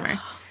 midsummer.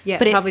 Yeah,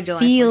 but probably it July.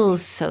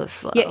 feels so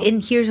slow. Yeah,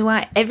 and here's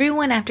why.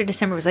 Everyone after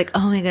December was like,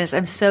 oh my goodness,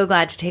 I'm so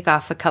glad to take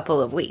off a couple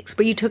of weeks.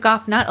 But you took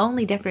off not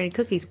only decorating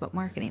cookies, but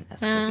marketing those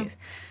cookies.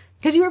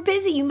 Because you were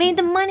busy. You made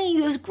the money.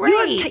 It was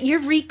great.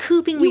 You're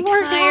recouping, You worked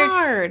retired.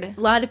 hard.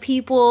 A lot of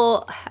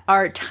people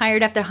are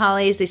tired after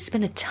holidays. They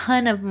spend a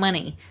ton of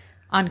money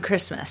on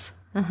Christmas.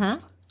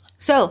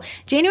 So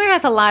January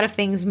has a lot of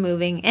things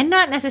moving, and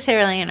not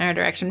necessarily in our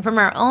direction. From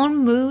our own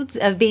moods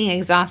of being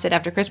exhausted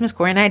after Christmas,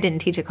 Corey and I didn't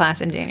teach a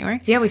class in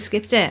January. Yeah, we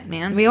skipped it,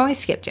 man. We always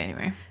skip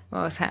January.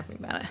 I was happy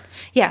about it.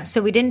 Yeah,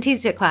 so we didn't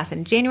teach a class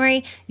in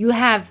January. You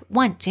have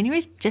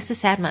January's just a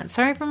sad month.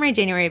 Sorry for my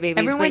January babies,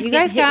 Everyone's but you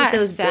guys hit got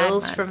with those sad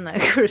bills month. from the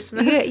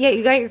Christmas.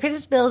 You got your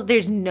Christmas bills.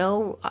 There's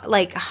no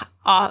like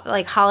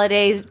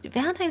holidays.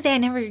 Valentine's Day, I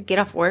never get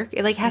off work.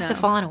 It has to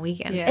fall on a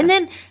weekend. Yeah. And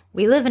then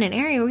we live in an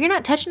area where you're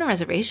not touching a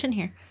reservation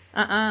here.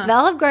 The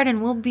Olive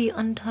Garden will be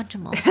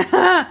untouchable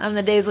on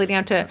the days leading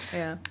up to it.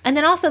 Yeah. And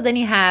then also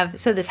you have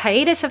this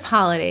hiatus of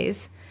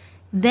holidays.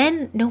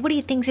 Then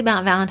nobody thinks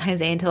about Valentine's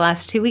Day until the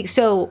last 2 weeks.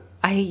 So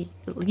I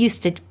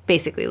used to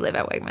basically live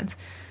at Wegmans.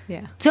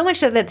 Yeah. So much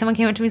so that someone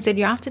came up to me and said,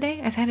 "You're off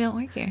today?" I said, "I don't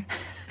work here."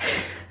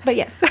 But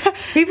yes.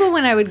 People,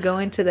 when I would go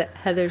into the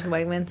Heather's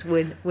Wegmans,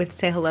 would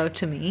say hello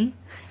to me.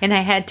 And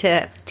I had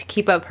to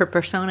keep up her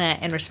persona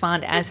and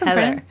respond as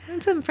Heather.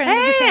 Some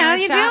friends. Hey, how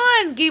you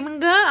doing? Keeping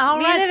good? All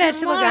Me right, and the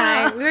vegetable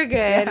tomorrow. guy. We were good.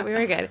 Yeah. We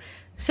were good.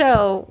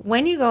 So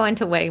when you go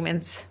into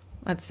Wegmans,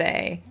 let's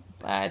say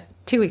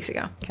 2 weeks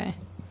ago, Okay.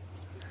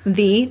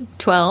 the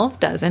 12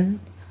 dozen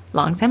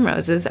long stem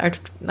roses are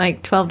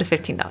like $12 to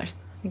 $15.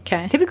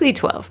 Okay. Typically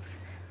 12.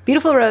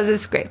 Beautiful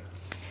roses, great.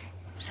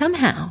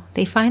 Somehow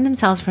they find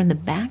themselves from the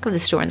back of the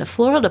store in the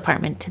floral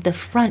department to the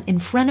front, in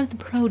front of the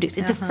produce.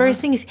 It's the first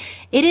thing you see.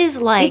 It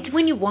is like It's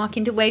when you walk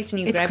into Wags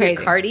and you It's grab crazy.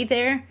 your carty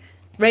there.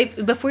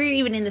 Right before you're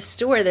even in the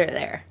store, they're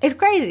there. It's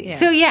crazy. Yeah.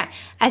 So yeah,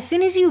 as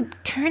soon as you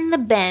turn the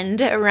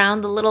bend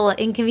around the little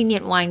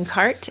inconvenient wine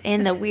cart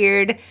and the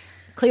weird,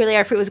 clearly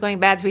our fruit was going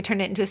bad, so we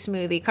turned it into a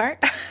smoothie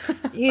cart.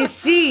 You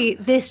see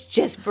this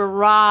just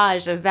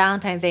barrage of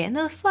Valentine's Day and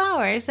those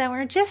flowers that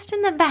were just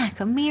in the back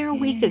a mere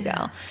week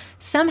ago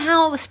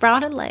somehow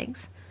sprouted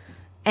legs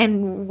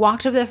and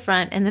walked up to the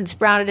front and then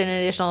sprouted an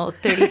additional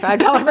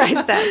 $35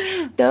 price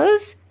tag.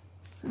 Those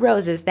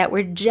roses that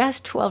were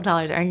just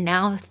 $12 are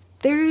now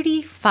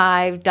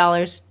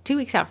 $35 2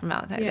 weeks out from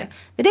Valentine's Yeah. Day.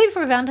 The day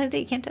before Valentine's Day,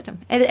 you can't touch them.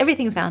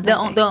 Everything's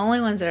Valentine's Day. The only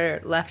ones that are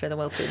left are the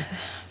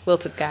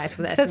wilted guys.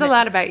 With that Says a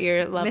lot about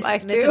your love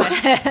life, too.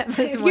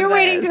 If You're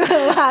waiting to the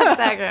last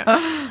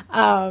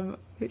second.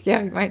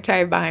 Yeah, you might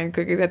try buying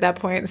cookies at that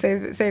point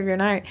and save your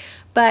night.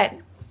 But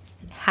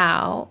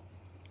how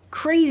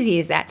crazy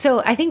is that?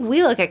 So I think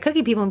we look at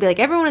cookie people and be like,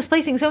 everyone is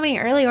placing so many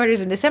early orders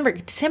in December.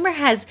 December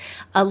has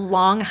a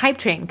long hype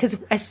train because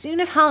as soon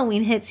as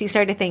Halloween hits, you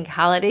start to think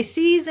holiday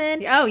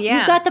season. Oh, yeah.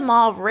 You've got them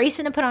all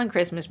racing to put on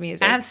Christmas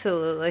music.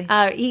 Absolutely.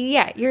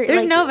 Yeah,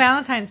 There's no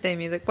Valentine's Day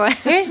music playing.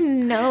 There's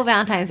no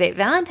Valentine's Day.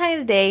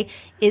 Valentine's Day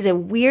is a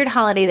weird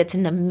holiday that's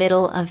in the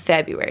middle of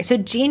February. So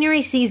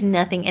January sees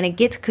nothing and it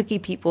gets cookie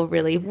people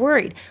really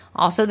worried.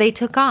 Also, they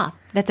took off.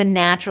 That's a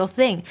natural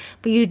thing.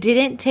 But you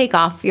didn't take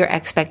off your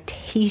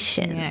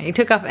expectations. Yeah, you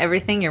took off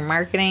everything, your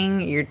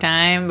marketing, your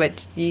time,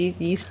 but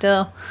you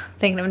still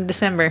thinking of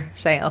December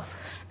sales.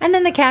 And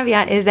then the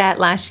caveat is that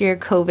last year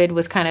COVID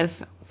was kind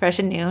of fresh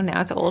and new.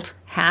 Now it's old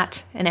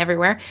hat and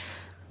everywhere.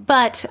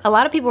 But a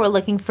lot of people were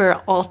looking for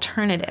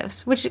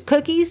alternatives, which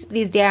cookies,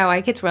 these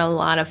DIY kits were a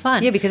lot of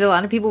fun. Yeah, because a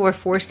lot of people were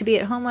forced to be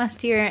at home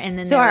last year, and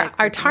then So they were our, like,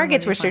 our "When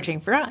targets will were they find-"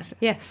 searching for us.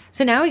 Yes.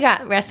 So now we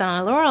got rest on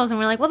our laurels and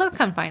we're like, well, they'll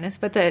come find us.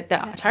 But the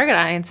target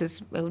audience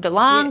has moved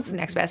along.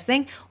 Next best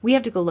thing. We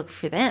have to go look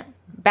for them.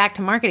 Back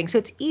to marketing. So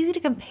it's easy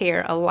to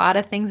compare a lot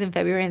of things in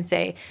February and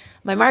say,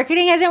 my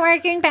marketing isn't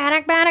working.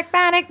 Panic, panic,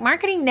 panic.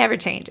 Marketing never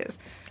changes.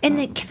 And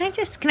then, can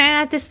I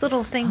add this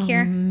little thing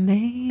here?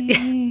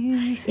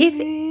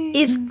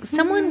 If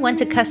someone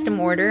wants a custom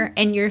order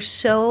and you're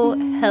so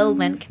hell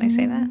bent, can I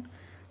say that?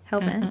 Hell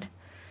bent,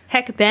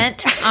 heck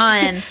bent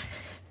on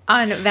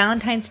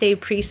Valentine's Day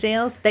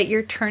pre-sales that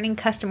you're turning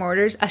custom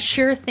orders a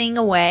sure thing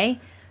away,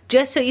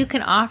 just so you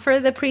can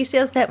offer the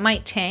pre-sales that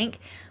might tank.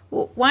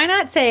 Why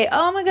not say,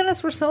 "Oh my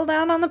goodness, we're sold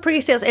out on the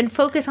pre-sales," and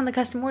focus on the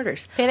custom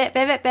orders? Pivot,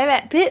 pivot,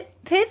 pivot.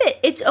 Pivot.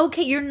 It's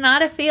okay. You're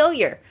not a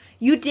failure.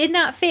 You did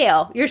not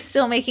fail. You're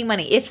still making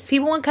money. If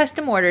people want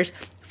custom orders,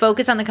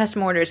 focus on the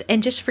custom orders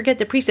and just forget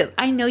the pre-sales.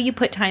 I know you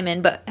put time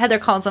in, but Heather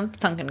calls them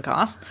sunken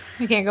costs.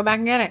 You can't go back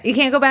and get it. You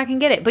can't go back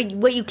and get it. But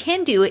what you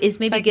can do is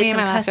maybe Like get me some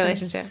and my last custom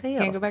relationship. sales.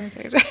 Can't go back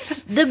and get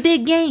it. The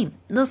big game,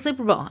 the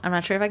Super Bowl, I'm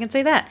not sure if I can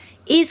say that,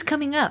 is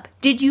coming up.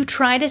 Did you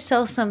try to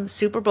sell some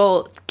Super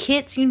Bowl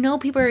kits? You know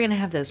people are going to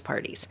have those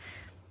parties.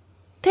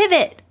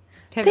 Pivot.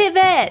 Okay,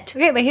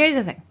 but here's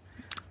the thing.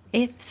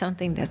 If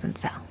something doesn't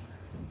sell,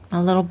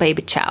 a little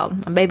baby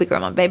child, a baby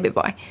girl, a baby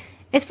boy,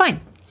 it's fine.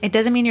 It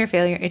doesn't mean you're a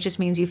failure. It just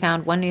means you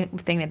found one new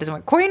thing that doesn't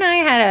work. Corey and I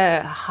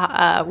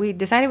had we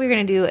decided we were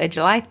going to do a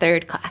July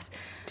 3rd class.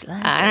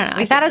 I don't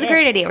know. I thought it was a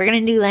great idea. We're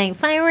going to do like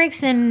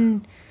fireworks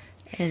and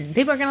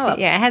people are going to love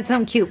it. yeah, it had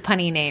some cute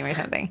punny name or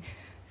something.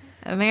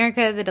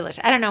 America the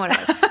Delicious. I don't know what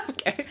it was.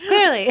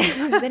 Clearly,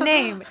 the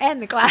name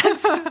and the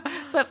class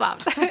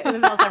flip-flops. It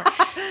was all summer.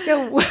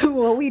 So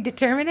what we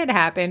determined had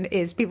happened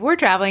is people were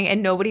traveling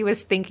and nobody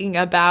was thinking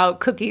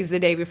about cookies the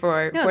day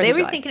before. No, 4th they of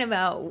were July. thinking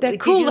about, The did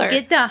cooler. you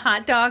get the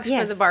hot dogs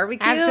for the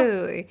barbecue?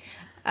 Absolutely.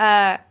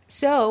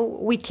 So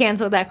we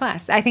canceled that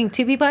class. I think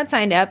 2 people had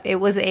signed up. It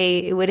would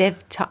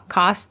have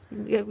cost.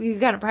 We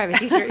got a private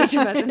teacher each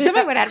of us, and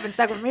somebody would have been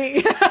stuck with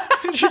me.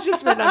 It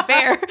just been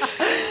unfair.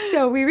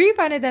 So we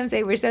refunded them.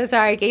 Say we're so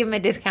sorry. Gave them a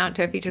discount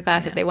to a future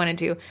class if they wanted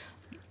to,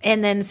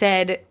 and then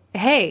said,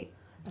 "Hey,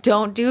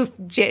 don't do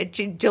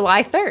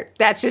July 3rd.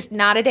 That's just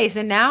not a day."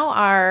 So now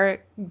our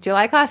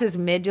July class is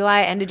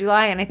mid-July, end of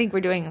July, and I think we're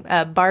doing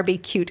Barbie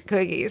cute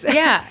cookies.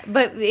 Yeah,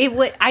 but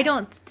I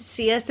don't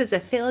see us as a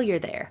failure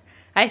there.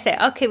 I say,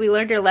 okay, we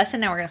learned our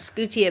lesson. Now we're going to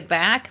scoochie it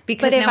back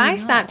because But if now we I know.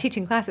 stop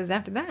teaching classes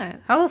after that,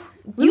 Oh,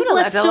 You've you've left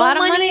left a so lot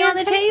of money money on the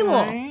on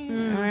table.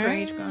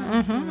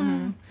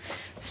 Right.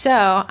 So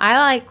I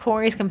like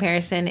Corey's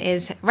comparison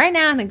is right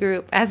now in the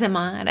group as a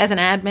mod, as an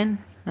admin.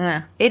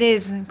 It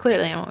is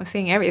clearly I'm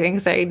seeing everything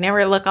because I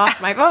never look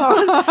off my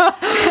phone.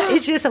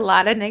 It's just a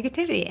lot of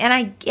negativity, and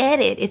I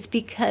get it. It's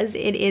because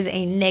it is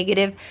a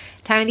negative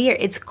time of the year.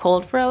 It's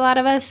cold for a lot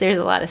of us. There's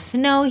a lot of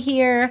snow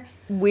here.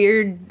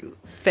 Weird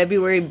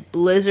February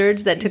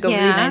blizzards that took over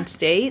the Yeah. United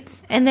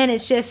States. And then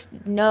it's just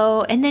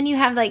no. And then you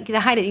have like the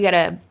height.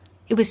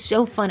 It was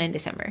so fun in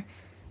December.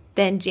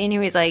 Then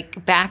January is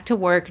like back to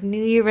work,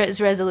 New Year's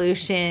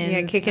resolutions.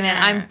 Yeah, kicking in.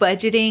 I'm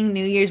budgeting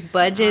New Year's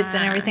budgets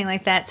and everything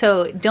like that.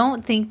 So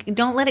don't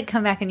let it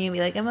come back on you and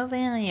be like, I'm a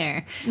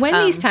failure. When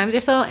these times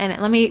are slow,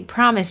 and let me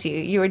promise you,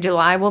 your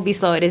July will be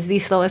slow. It is the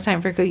slowest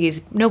time for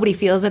cookies. Nobody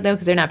feels it though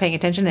because they're not paying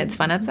attention. It's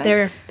fun outside.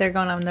 They're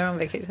going on their own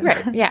vacation.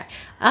 Right. Yeah.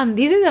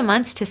 These are the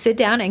months to sit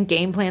down and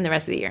game plan the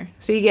rest of the year.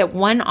 So you get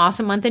one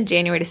awesome month in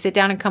January to sit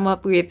down and come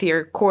up with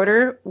your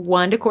quarter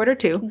 1 to quarter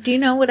 2. Do you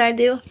know what I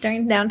do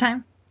during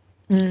downtime?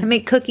 I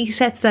make cookie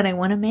sets that I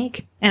want to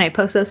make, and I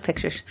post those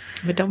pictures.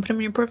 But don't put them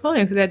in your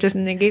portfolio because that just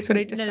negates what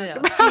I just talked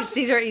about. No.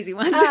 These are easy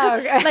ones. Oh,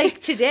 okay.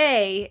 Like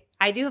today,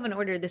 I do have an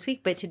order this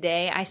week, but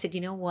today I said, you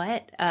know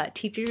what?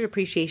 Teacher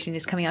appreciation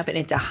is coming up, and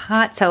it's a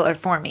hot seller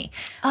for me.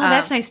 Oh,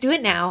 that's nice. Do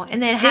it now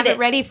and then have it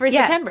ready for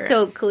September.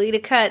 So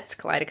Kaleido Cuts,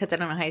 I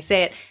don't know how you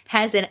say it,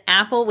 has an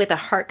apple with a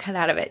heart cut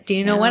out of it. Do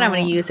you know what? I'm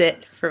going to use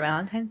it for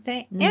Valentine's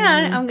Day.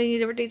 Yeah, I'm going to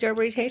use it for Teacher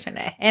Appreciation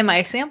Day. And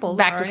my samples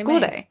back are to already school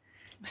made. day.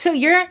 So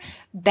you're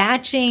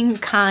batching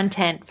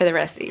content for the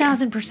rest of the year.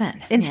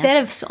 1,000%.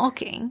 Instead of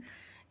sulking,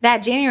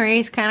 that January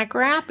is kind of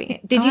crappy.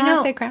 Did you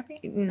know? Say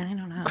crappy? I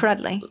don't know.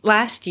 Crudly.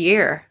 Last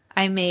year,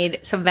 I made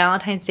some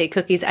Valentine's Day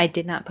cookies I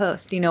did not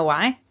post. Do you know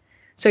why?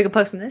 So I could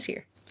post them this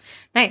year.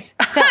 Nice.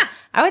 So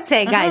I would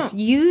say, guys,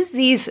 use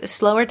these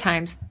slower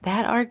times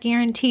that are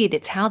guaranteed.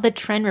 It's how the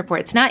trend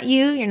report. It's not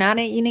you. You're not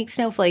a unique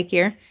snowflake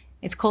here.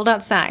 It's cold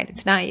outside.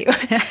 It's not you.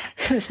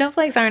 The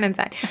snowflakes aren't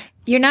inside.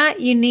 You're not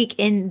unique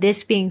in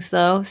this being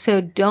slow.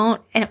 So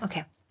don't. And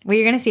okay, what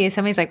you're going to see is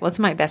somebody's like, well, it's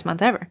my best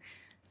month ever.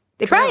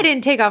 They probably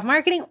didn't take off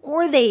marketing,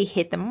 or they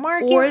hit the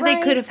market. Or they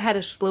right. could have had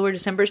a slower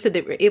December, so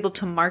they were able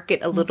to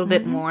market a little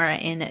bit more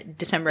in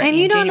December And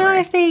you don't January.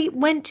 know if they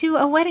went to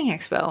a wedding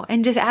expo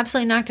and just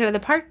absolutely knocked it out of the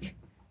park. And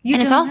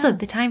it's don't also know.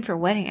 the time for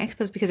wedding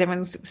expos because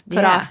everyone's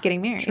put off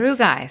getting married. True,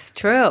 guys.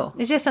 True.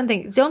 It's just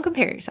something. Don't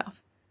compare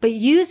yourself, but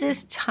use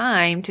this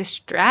time to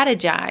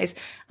strategize.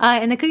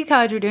 In the Cookie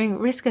College, we're doing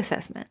risk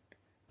assessment.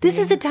 This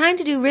is a time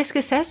to do risk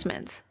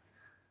assessments.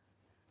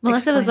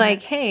 Melissa was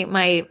like, hey,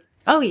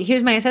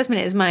 here's my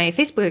assessment is my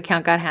Facebook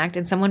account got hacked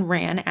and someone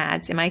ran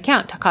ads in my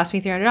account. It cost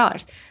me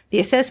 $300. The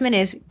assessment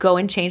is go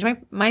and change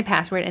my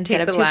password and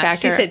set up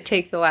two-factor. She said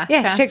take the last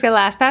Yeah, pass. she took the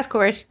LastPass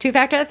course,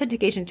 two-factor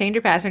authentication, change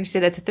your password. She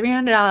said it's a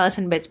 $300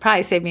 lesson, but it's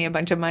probably saved me a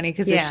bunch of money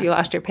because if she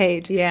lost her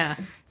page. Yeah.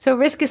 So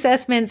risk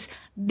assessments,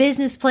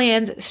 business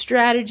plans,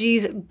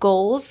 strategies,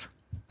 goals.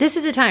 This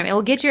is a time. It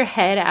will get your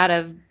head out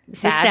of The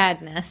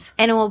sadness.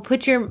 and it will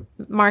put your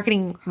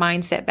marketing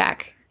mindset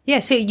back. Yeah,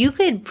 so you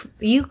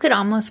could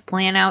almost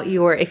plan out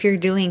if you're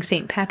doing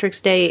St. Patrick's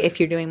Day, if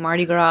you're doing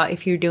Mardi Gras,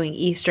 if you're doing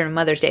Easter and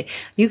Mother's Day,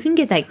 you can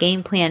get that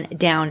game plan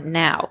down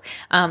now.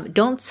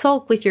 Don't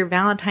sulk with your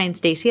Valentine's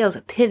Day sales.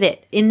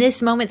 Pivot. In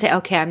this moment, say,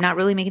 okay, I'm not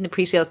really making the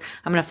pre-sales.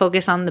 I'm going to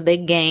focus on the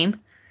big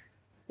game.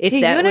 if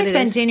You that and I what it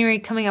spend is. January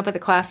coming up with a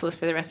class list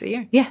for the rest of the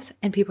year. Yes,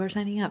 and people are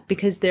signing up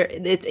because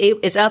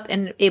it's up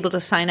and able to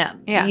sign up.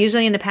 Yeah.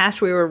 Usually in the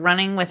past we were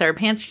running with our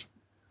pants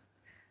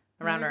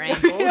around our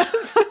ankles.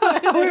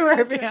 we were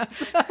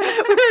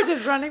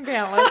just running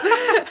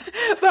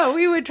pantless. But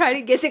we would try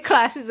to get the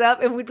classes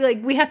up, and we'd be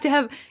like, we have to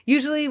have.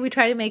 Usually, we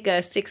try to make a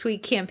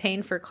 6-week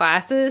campaign for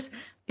classes,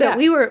 but Yeah.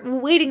 we were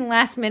waiting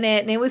last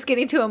minute, and it was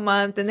getting to a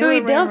month, and So then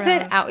we built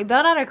running it out. We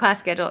built out our class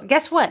schedule.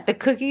 Guess what? The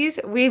cookies,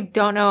 we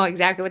don't know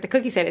exactly what the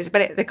cookie set is,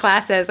 but the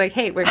class says like,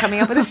 hey, we're coming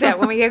up with a set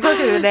when we get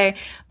closer to the day.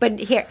 But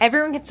here,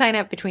 everyone can sign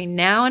up between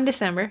now and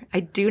December.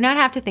 I do not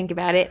have to think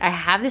about it. I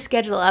have the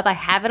schedule up. I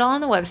have it all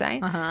on the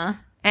website. Uh-huh.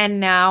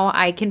 And now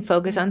I can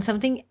focus on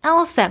something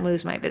else that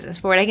moves my business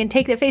forward. I can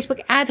take the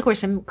Facebook ads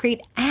course and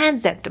create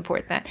ads that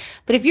support that.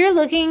 But if you're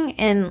looking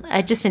in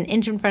just an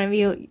inch in front of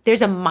you,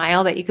 there's a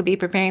mile that you could be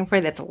preparing for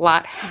that's a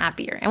lot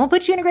happier and will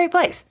put you in a great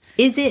place.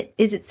 Is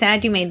it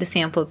sad you made the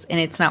samples and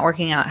it's not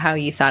working out how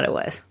you thought it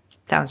was?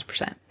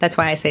 1,000%. That's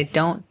why I say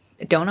don't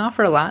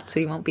offer a lot so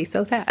you won't be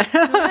so sad.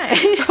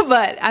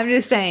 But I'm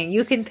just saying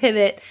you can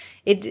pivot.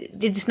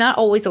 It's not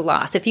always a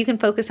loss. If you can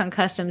focus on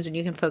customs and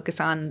you can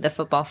focus on the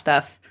football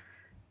stuff.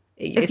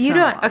 If you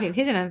don't, okay,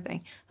 here's another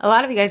thing. A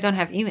lot of you guys don't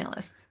have email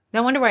lists.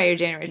 No wonder why your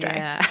January dry.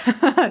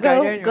 Yeah.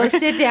 Go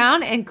sit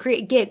down and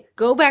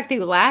go back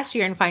through last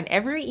year and find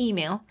every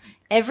email,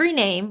 every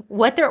name,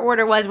 what their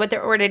order was, what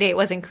their order date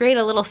was, and create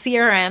a little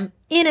CRM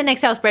in an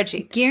Excel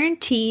spreadsheet.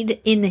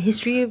 Guaranteed in the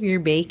history of your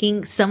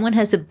baking, someone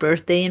has a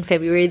birthday in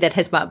February that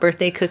has bought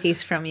birthday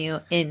cookies from you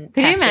in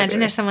Could you past imagine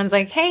February. if someone's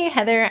like, hey,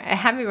 Heather,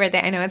 happy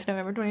birthday. I know it's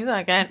November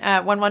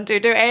 22nd,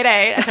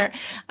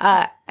 112288.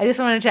 I just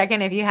want to check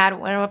in if you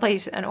want to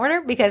place an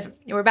order because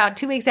we're about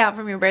 2 weeks out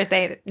from your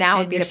birthday. Now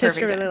would be your the perfect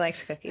sister time. really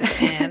likes cookies.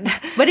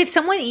 But if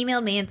someone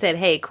emailed me and said,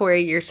 hey,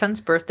 Corey, your son's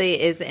birthday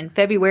is in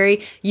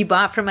February. You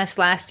bought from us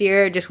last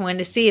year. Just wanted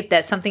to see if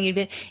that's something you'd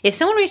been. If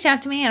someone reached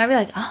out to me and I'd be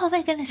like, oh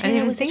my goodness, I didn't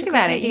even was think such a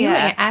about great it. You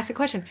idea. ask a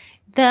question.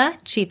 The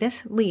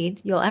cheapest lead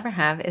you'll ever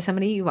have is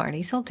somebody you've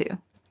already sold to.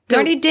 You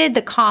already did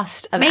the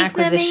cost of Make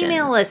acquisition. them an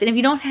email list. And if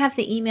you don't have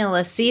the email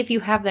list, see if you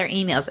have their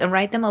emails and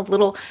write them a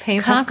little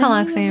PayPal custom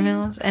collects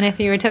emails. And if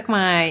you took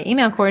my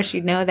email course,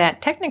 you'd know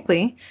that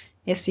technically,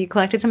 if you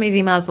collected somebody's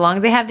emails, as long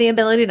as they have the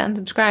ability to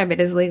unsubscribe,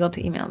 it is legal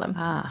to email them.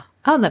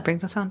 Oh, that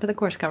brings us on to the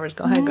course covers.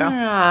 Go ahead,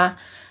 girl.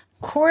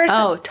 Course.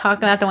 Oh, talk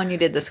about the one you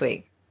did this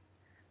week.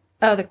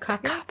 Oh, the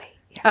copy.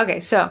 Yeah. Okay,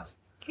 so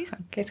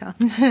Case on.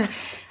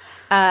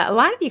 a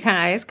lot of you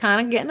guys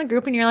kind of get in the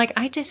group and you're like,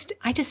 I just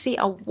see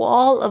a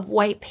wall of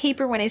white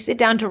paper when I sit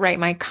down to write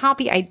my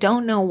copy. I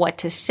don't know what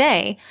to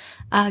say.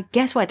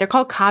 Guess what? They're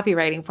called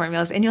copywriting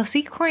formulas, and you'll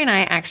see Corey and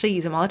I actually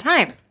use them all the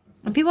time.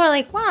 And people are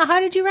like, wow, how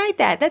did you write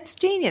that? That's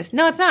genius.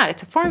 No, it's not.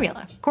 It's a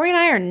formula. Corey and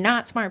I are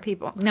not smart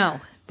people.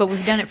 No, but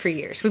we've done it for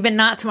years. We've been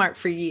not smart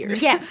for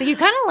years. Yeah, so you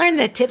kind of learn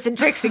the tips and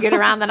tricks to get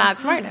around the not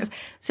smartness.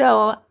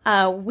 So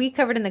we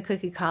covered in the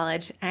Cookie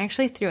College. I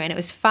actually threw in, it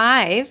was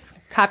 5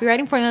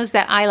 copywriting formulas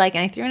that I like,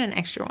 and I threw in an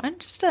extra one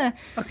just to,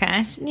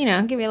 give you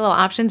a little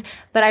options.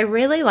 But I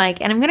really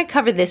like, and I'm going to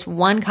cover this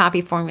one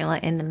copy formula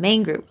in the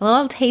main group. A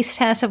little taste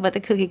test of what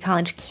the Cookie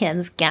College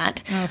kids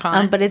got.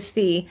 Okay. But it's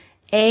the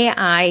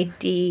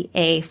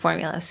AIDA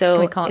formula. So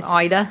Can we call it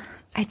AIDA?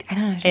 I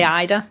don't know.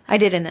 AIDA? I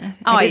did in the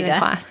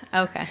class.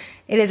 Okay.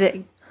 It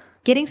is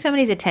getting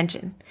somebody's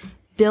attention,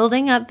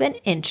 building up an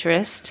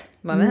interest,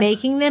 Love it.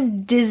 making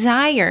them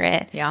desire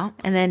it, Yeah.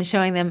 and then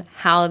showing them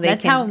how they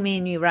That's can. how me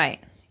and you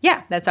write.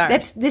 Yeah, That's all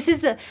right.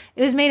 It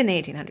was made in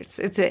the 1800s.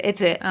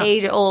 It's a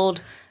age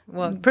old,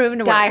 Well, proven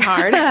to die work.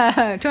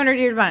 hard. 200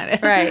 years behind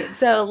it. Right.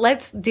 So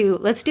let's do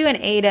an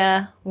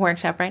AIDA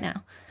workshop right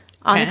now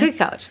on the Okay. Cookie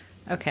College.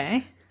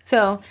 Okay.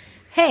 So,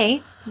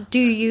 hey, do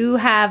you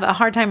have a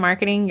hard time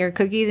marketing your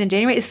cookies in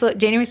January? Is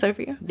January slow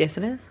for you? Yes,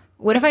 it is.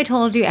 What if I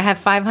told you I have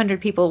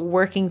 500 people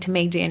working to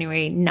make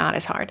January not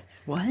as hard?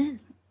 What?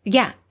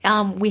 Yeah,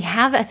 we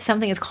have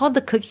something. It's called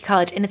the Cookie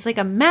College, and it's like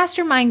a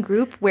mastermind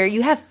group where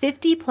you have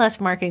 50 plus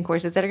marketing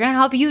courses that are going to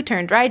help you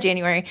turn dry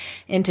January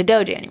into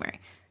dough January.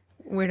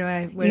 Where do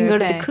I You can go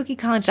to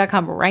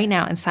thecookie.college.com right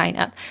now and sign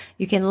up.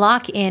 You can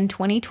lock in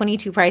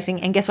 2022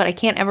 pricing, and guess what? I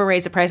can't ever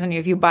raise the price on you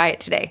if you buy it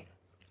today.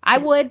 I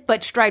would,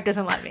 but Stripe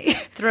doesn't let me.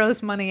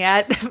 throws money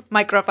at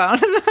microphone?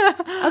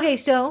 Okay,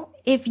 so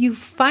if you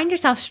find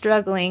yourself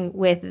struggling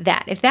with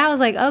that, if that was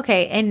like,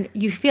 okay, and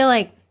you feel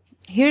like,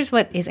 here's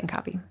what isn't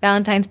copy.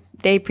 Valentine's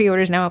Day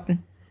pre-orders now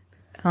open.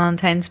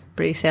 Valentine's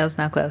pre-sales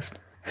now closed.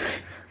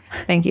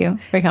 Thank you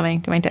for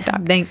coming to my TED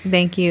Talk.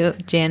 Thank you,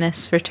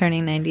 Janice, for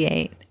turning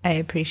 98. I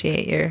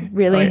appreciate your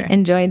Really order.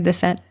 enjoyed the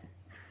set.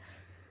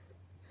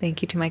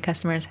 Thank you to my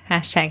customers. #.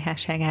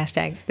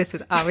 This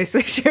was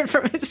obviously shared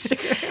from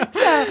Instagram.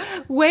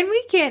 So when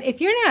we can't, if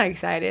you're not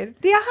excited,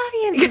 the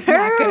audience is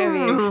not going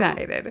to be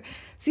excited.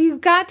 So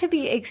you've got to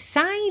be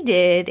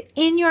excited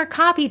in your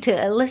copy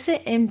to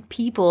elicit in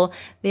people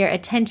their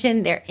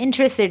attention, their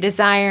interest, their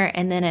desire,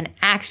 and then an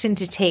action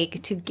to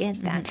take to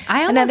get that.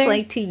 I almost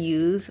like to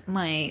use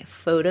my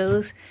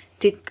photos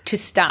to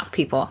stop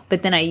people,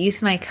 but then I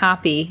use my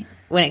copy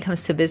when it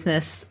comes to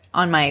business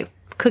on my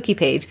cookie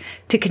page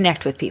to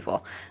connect with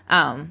people.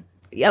 A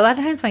lot of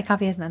times my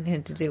copy has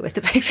nothing to do with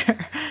the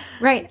picture.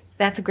 Right.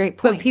 That's a great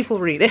point. But people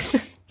read it.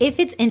 If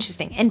it's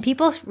interesting, and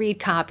people read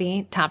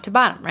copy top to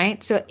bottom,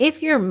 right? So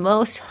if your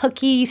most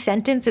hooky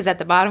sentence is at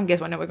the bottom, guess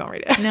what? No, we're going to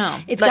read it.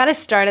 No. It's got to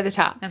start at the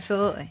top.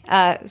 Absolutely.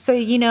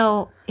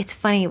 So, it's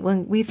funny.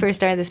 When we first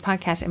started this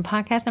podcast, in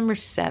podcast number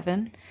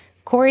 7,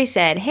 Corey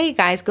said, hey,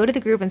 guys, go to the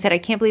group and said, I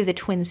can't believe the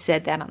twins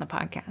said that on the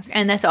podcast.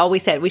 And that's all we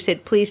said. We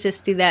said, please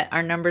just do that.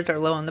 Our numbers are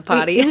low on the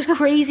potty. It was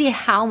crazy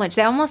how much.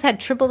 They almost had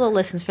triple the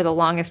listens for the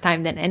longest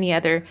time than any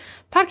other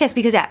podcast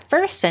because that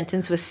first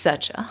sentence was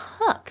such a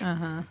hook.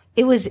 Uh-huh.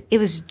 It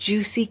was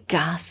juicy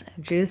gossip.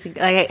 Juicy.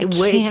 I can't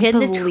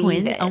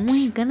believe it. Oh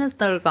my goodness,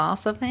 they're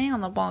gossiping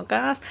on the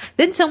podcast.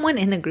 Then someone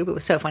in the group, it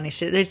was so funny.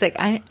 There's like,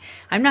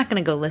 I'm not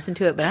going to go listen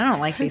to it, but I don't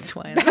like these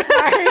twins.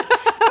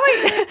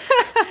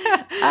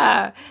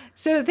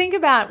 So think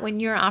about when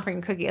you're offering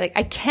a cookie. Like,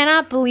 I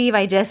cannot believe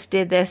I just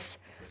did this,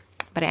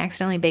 but I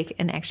accidentally baked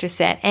an extra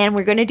set, and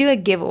we're going to do a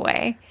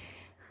giveaway.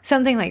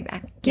 Something like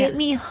that. Get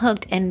me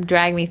hooked and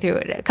drag me through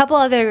it. A couple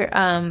other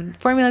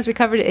formulas we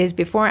covered is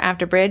before,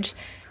 after bridge.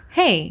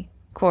 Hey,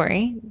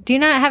 Corey, do you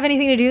not have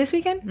anything to do this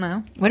weekend?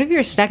 No. What if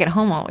you're stuck at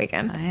home all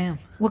weekend? I am.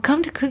 Well,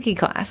 come to cookie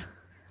class.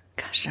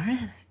 Gosh darn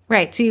it.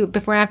 Right. So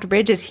before, after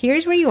bridge is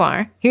here's where you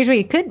are. Here's where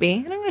you could be.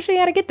 And I'm going to show you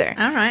how to get there.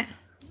 All right.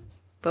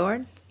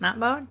 Bored? Not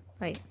bored?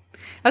 Wait.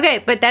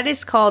 Okay, but that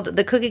is called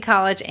the Cookie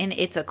College, and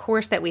it's a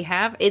course that we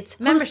have. It's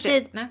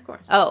Membership, not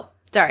course. Oh,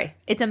 sorry.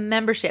 It's a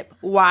membership.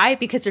 Why?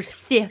 Because there's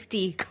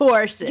 50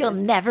 courses. You'll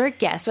never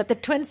guess what the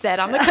twins said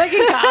on the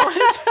Cookie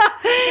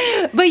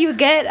College. But you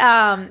get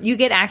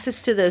access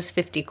to those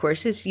 50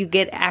 courses. You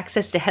get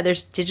access to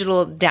Heather's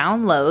digital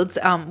downloads,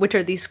 which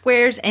are these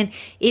squares. And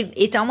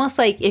it's almost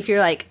like if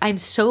you're like, I'm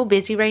so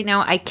busy right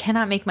now, I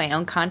cannot make my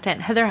own content.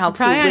 Heather helps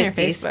you with on your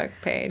these. Facebook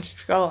page,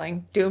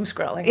 doom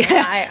scrolling.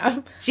 Yeah. I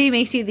am. She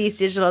makes you these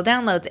digital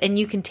downloads, and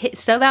you can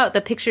sub out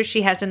the pictures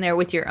she has in there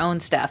with your own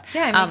stuff.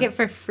 Yeah, I make it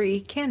for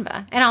free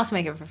Canva, and also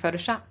make it for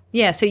Photoshop.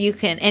 Yeah, so you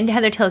can, and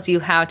Heather tells you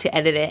how to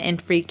edit it in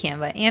free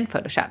Canva and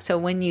Photoshop. So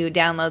when you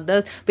download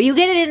those, but you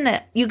get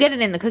it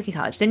in the Cookie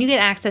College, then you get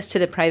access to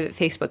the private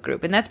Facebook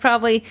group, and that's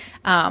probably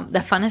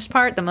the funnest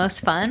part, the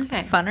most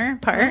funner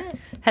part. Right.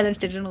 Heather's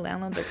digital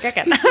downloads are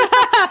kicking.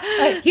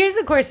 Here's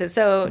the courses.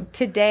 So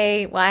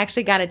today, well, I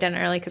actually got it done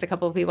early because a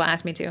couple of people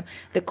asked me to.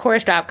 The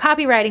course drop,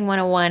 Copywriting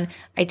 101.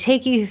 I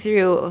take you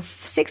through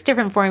 6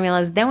 different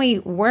formulas. Then we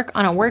work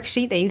on a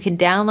worksheet that you can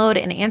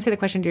download and answer the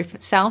questions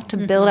yourself to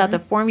build out the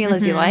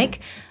formulas you like.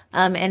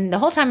 And the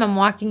whole time I'm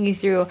walking you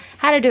through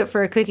how to do it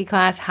for a cookie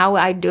class, how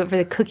I do it for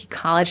the Cookie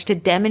College to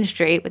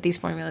demonstrate what these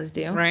formulas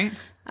do. Right.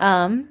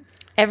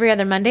 Every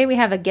other Monday, we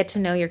have a Get to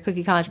Know Your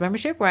Cookie College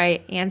membership where I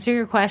answer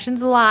your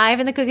questions live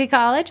in the Cookie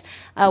College,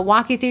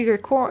 walk you through your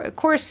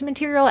course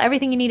material,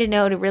 everything you need to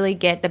know to really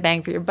get the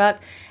bang for your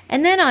buck.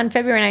 And then on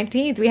February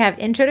 19th, we have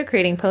Intro to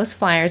Creating Post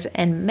Flyers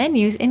and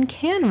Menus in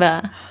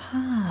Canva.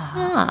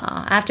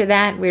 After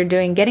that, we're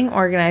doing Getting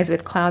Organized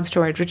with Cloud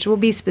Storage, which will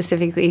be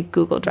specifically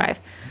Google Drive.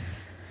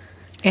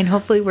 And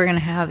hopefully we're going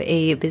to have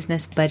a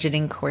business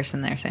budgeting course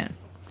in there soon.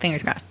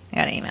 Fingers crossed. I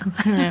got an email.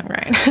 Yeah,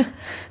 right.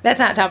 That's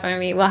not top of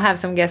me. We'll have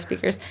some guest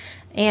speakers.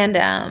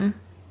 And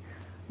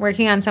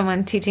working on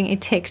someone teaching a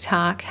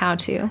TikTok how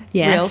to.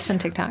 Yes. Reels and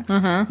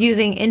TikToks.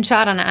 Using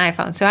InShot on an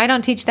iPhone. So I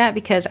don't teach that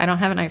because I don't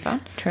have an iPhone.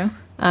 True.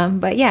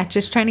 But yeah,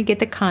 just trying to get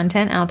the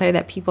content out there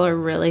that people are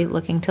really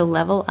looking to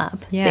level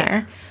up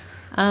there.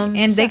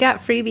 And they got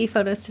freebie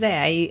photos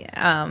today.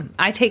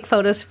 I take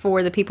photos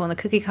for the people in the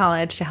Cookie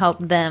College to help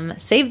them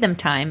save them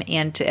time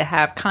and to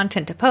have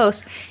content to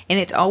post. And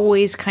it's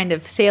always kind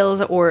of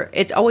sales or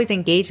it's always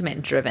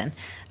engagement driven.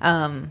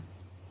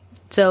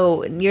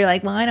 So you're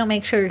like, well, I don't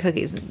make sugar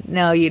cookies.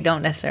 No, you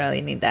don't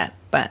necessarily need that.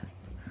 But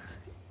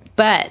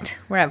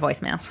we're at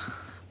voicemails.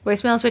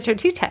 Voicemails, which are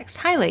 2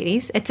 texts. Hi,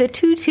 ladies. It's a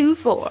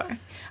 224.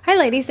 Hi,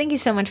 ladies. Thank you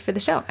so much for the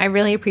show. I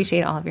really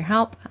appreciate all of your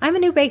help. I'm a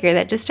new baker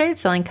that just started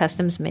selling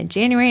customs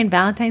mid-January, and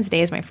Valentine's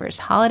Day is my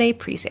first holiday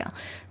pre-sale.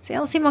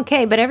 Sales seem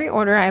okay, but every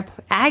order I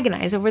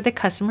agonize over the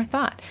customer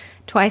thought.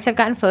 Twice I've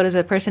gotten photos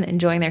of a person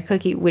enjoying their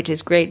cookie, which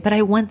is great, but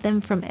I want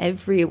them from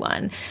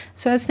everyone.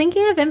 So I was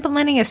thinking of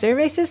implementing a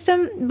survey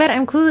system, but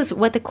I'm clueless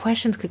what the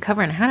questions could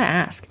cover and how to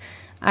ask.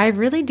 I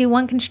really do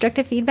want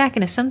constructive feedback,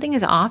 and if something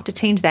is off, to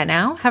change that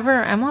now.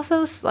 However, I'm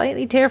also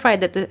slightly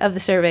terrified of the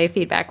survey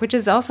feedback, which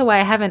is also why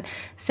I haven't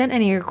sent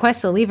any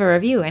requests to leave a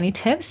review. Any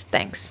tips?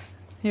 Thanks.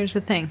 Here's the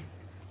thing.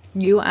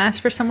 You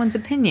ask for someone's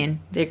opinion,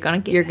 you're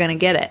going to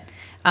get it.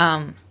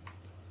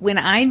 When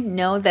I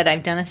know that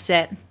I've done a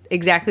set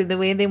exactly the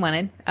way they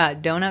wanted,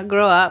 donut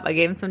grow up, I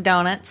gave them some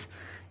donuts,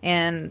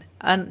 and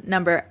a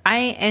number, I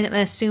am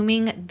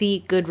assuming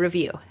the good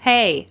review.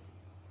 Hey,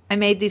 I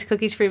made these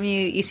cookies for you.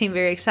 You seem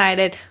very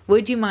excited.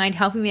 Would you mind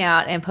helping me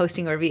out and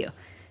posting a review?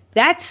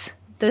 That's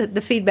the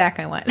feedback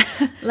I want.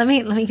 Let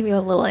me give you a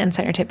little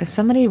insider tip. If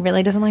somebody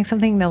really doesn't like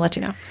something, they'll let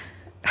you know.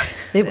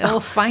 They'll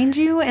find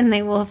you and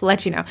they will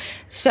let you know.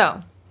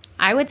 So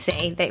I would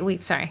say that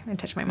I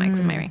touched my mic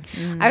with my ring.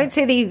 I would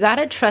say that you got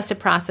to trust a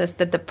process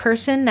that the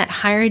person that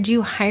hired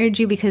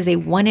you because they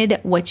wanted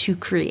what you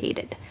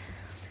created.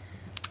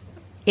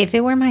 If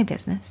it were my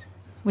business,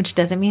 which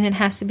doesn't mean it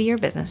has to be your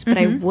business, but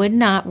I would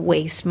not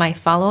waste my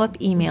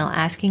follow-up email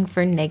asking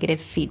for negative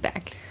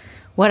feedback.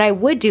 What I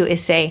would do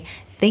is say,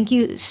 thank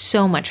you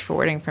so much for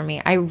ordering from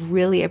me. I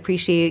really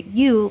appreciate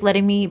you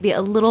letting me be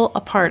a little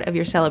a part of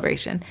your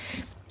celebration.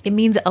 It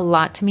means a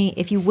lot to me.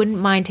 If you wouldn't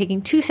mind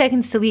taking 2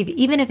 seconds to leave,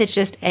 even if it's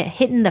just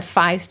hitting the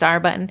 5-star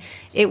button,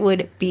 it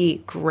would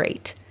be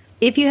great.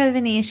 If you have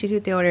any issues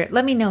with the order,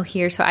 let me know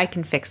here so I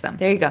can fix them.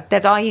 There you go.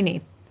 That's all you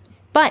need.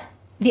 But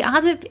the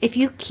odds of, if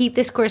you keep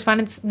this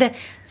correspondence,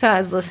 so I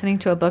was listening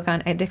to a book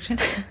on addiction,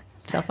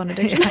 cell phone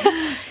addiction.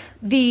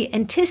 The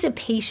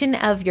anticipation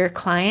of your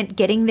client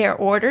getting their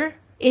order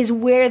is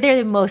where they're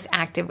the most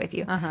active with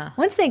you.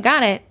 Once they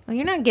got it, well,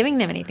 you're not giving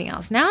them anything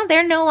else. Now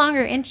they're no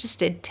longer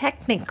interested,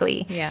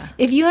 technically. Yeah.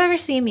 If you ever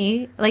see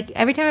me, like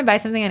every time I buy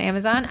something on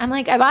Amazon, I'm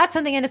like, I bought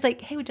something and it's like,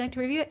 hey, would you like to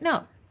review it? No,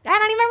 I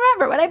don't even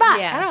remember what I bought.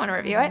 Yeah. I don't want to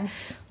review it.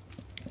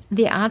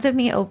 The odds of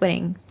me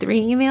opening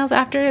 3 emails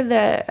after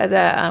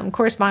the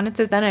correspondence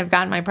is done and I've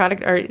gotten my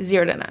product are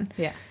 0 to none.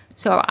 Yeah.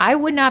 So I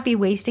would not be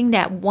wasting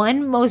that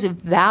one most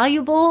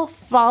valuable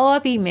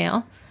follow-up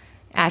email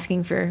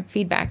asking for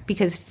feedback,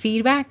 because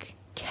feedback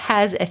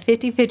has a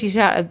 50-50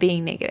 shot of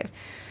being negative.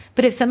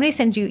 But if somebody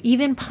sends you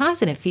even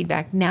positive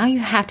feedback, now you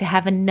have to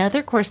have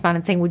another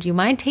correspondence saying, would you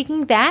mind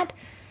taking that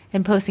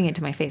and posting it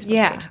to my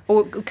Facebook page?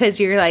 Or because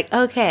you're like,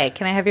 okay,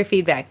 can I have your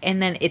feedback?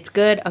 And then it's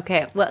good.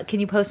 Okay, well, can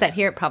you post that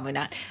here? Probably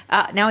not.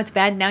 Now it's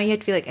bad. Now you have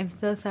to be like, I'm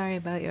so sorry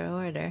about your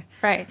order.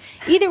 Right.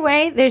 Either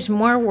way, there's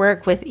more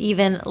work with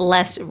even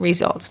less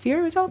results.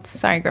 Fewer results?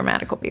 Sorry,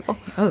 grammatical people.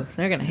 Oh,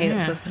 they're going to hate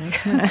us.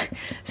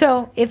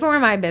 So if it were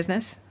my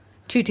business,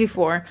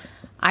 224,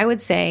 I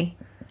would say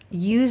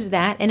use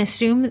that and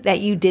assume that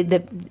you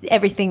did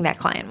everything that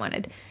client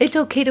wanted. It's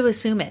okay to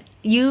assume it.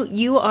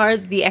 You are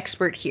the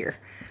expert here.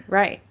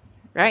 Right.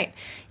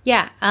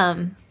 Yeah.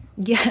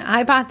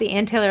 I bought the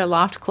Ann Taylor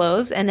Loft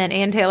clothes, and then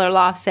Ann Taylor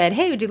Loft said,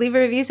 hey, would you leave a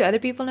review so other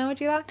people know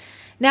what you thought?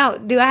 Now,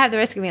 do I have the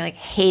risk of being like,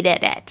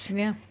 hated it?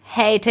 Yeah.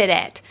 Hated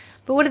it.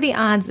 But what are the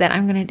odds that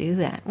I'm going to do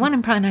that? One,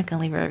 I'm probably not going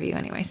to leave a review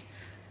anyways.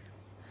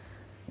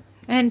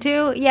 And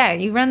 2, yeah,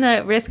 you run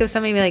the risk of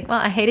somebody being like, well,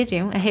 I hated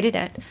you. I hated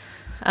it.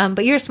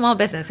 But you're a small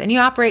business, and you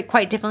operate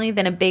quite differently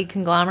than a big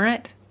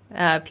conglomerate.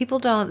 People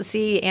don't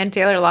see Ann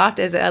Taylor Loft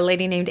as a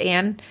lady named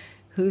Ann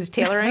who's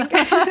tailoring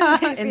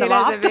in the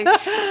loft.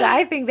 So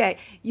I think that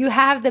you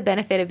have the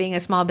benefit of being a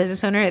small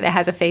business owner that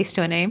has a face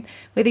to a name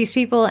with these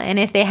people. And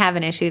if they have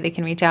an issue, they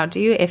can reach out to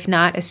you. If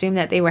not, assume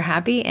that they were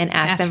happy and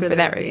ask them for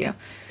that review.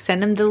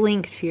 Send them the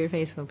link to your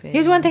Facebook page.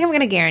 Here's one thing I'm going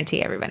to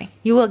guarantee everybody.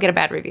 You will get a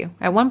bad review.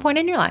 At one point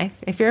in your life,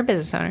 if you're a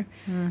business owner,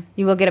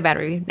 you will get a bad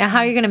review. Now, how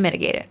are you going to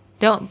mitigate it?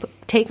 Don't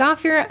take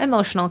off your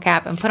emotional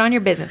cap and put on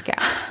your business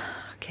cap.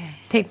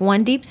 Take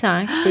one deep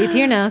sigh, breathe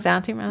through your nose,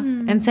 out through your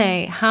mouth, and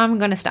say, how am I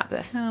going to stop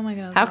this? Oh my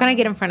God. How can I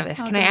get in front of this?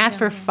 Can I ask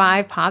for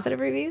 5 positive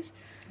reviews?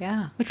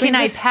 Yeah. Can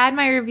I pad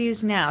my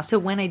reviews now so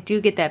when I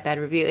do get that bad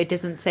review, it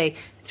doesn't say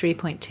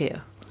 3.2?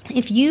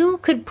 If you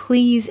could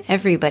please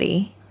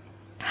everybody,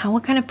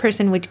 what kind of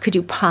person could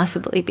you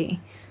possibly be?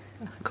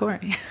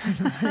 Corey.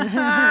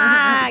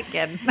 Yeah.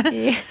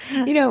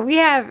 We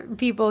have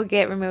people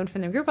get removed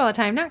from the group all the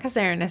time, not because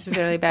they're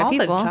necessarily bad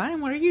people. All the time?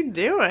 What are you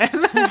doing?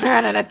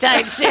 Running a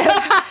tight ship.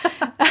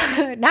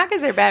 Not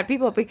because they're bad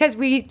people, because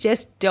we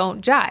just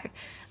don't jive.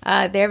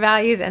 Their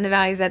values and the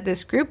values that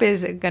this group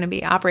is going to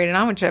be operated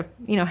on, which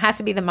has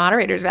to be the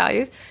moderator's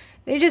values,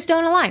 they just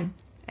don't align.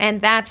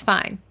 And that's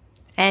fine.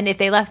 And if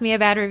they left me a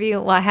bad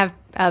review, well, I have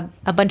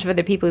a bunch of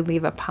other people who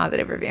leave a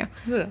positive review.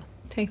 Ooh,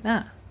 take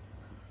that.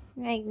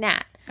 Like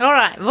that. All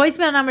right,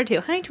 voicemail number 2.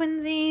 Hi,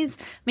 twinsies.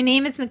 My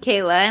name is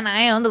Michaela, and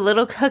I own the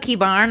little cookie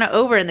barn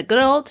over in the good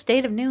old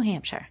state of New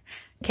Hampshire.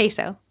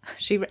 Queso.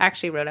 She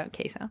actually wrote out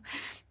queso.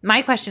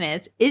 My question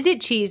is it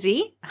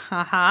cheesy,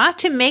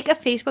 to make a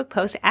Facebook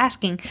post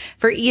asking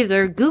for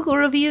either Google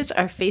reviews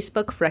or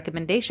Facebook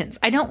recommendations?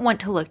 I don't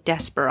want to look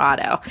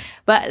desperado,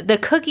 but the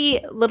cookie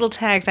little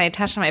tags I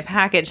attached to my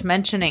package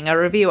mentioning a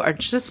review are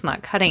just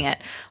not cutting it.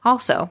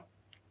 Also,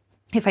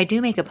 if I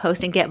do make a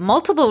post and get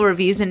multiple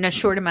reviews in a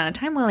short amount of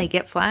time, will I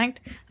get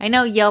flagged? I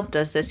know Yelp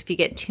does this if you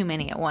get too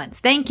many at once.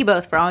 Thank you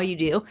both for all you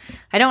do.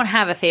 I don't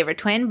have a favorite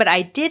twin, but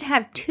I did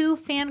have 2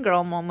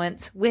 fangirl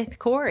moments with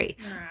Corey.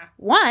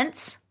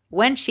 Once,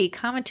 when she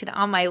commented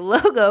on my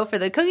logo for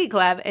the Cookie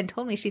Collab and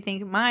told me she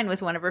thinks mine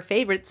was one of her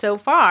favorites so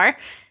far.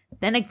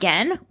 Then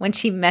again, when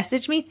she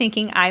messaged me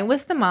thinking I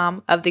was the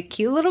mom of the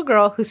cute little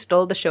girl who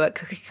stole the show at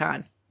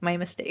CookieCon. My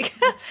mistake.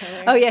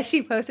 Oh, yeah,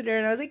 she posted her,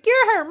 and I was like,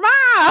 you're her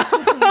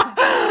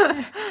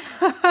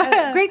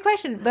mom! Great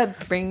question,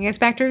 but bringing us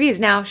back to reviews.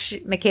 Now,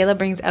 Michaela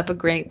brings up a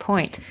great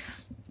point.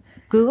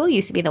 Google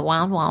used to be the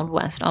wild, wild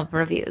west of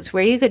reviews,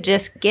 where you could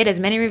just get as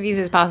many reviews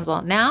as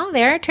possible. Now,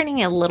 they're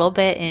turning a little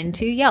bit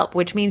into Yelp,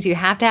 which means you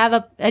have to have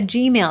a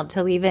Gmail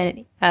to leave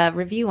a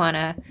review on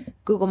a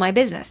Google My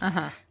Business.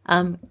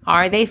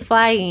 Are they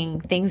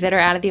flagging things that are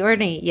out of the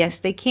ordinary? Yes,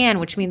 they can,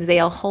 which means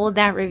they'll hold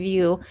that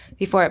review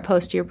before it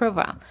posts to your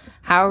profile.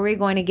 How are we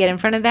going to get in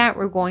front of that?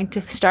 We're going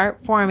to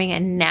start forming a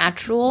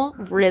natural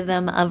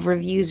rhythm of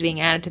reviews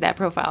being added to that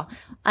profile.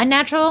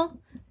 Unnatural,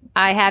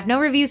 I have no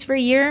reviews for a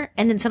year,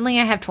 and then suddenly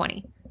I have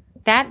 20.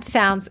 That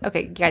sounds,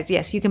 okay, guys,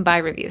 yes, you can buy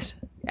reviews.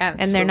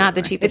 Absolutely. And they're not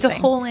the cheapest It's a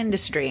whole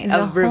industry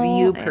of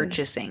review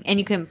purchasing. And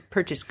you can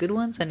purchase good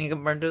ones and you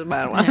can purchase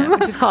bad ones.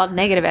 Which is called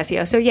negative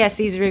SEO. So yes,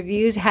 these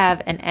reviews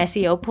have an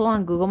SEO pull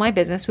on Google My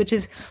Business, which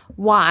is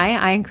why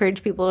I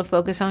encourage people to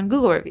focus on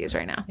Google reviews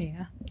right now.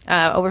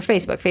 Yeah. Over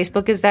Facebook.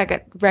 Facebook is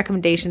that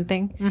recommendation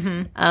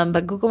thing.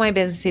 But Google My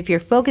Business, if you're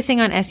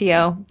focusing on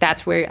SEO,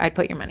 that's where I'd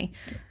put your money.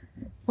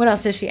 What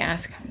else does she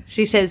ask?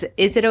 She says,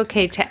 is it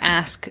okay to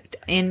ask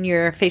in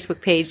your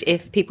Facebook page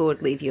if people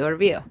would leave you a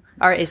review?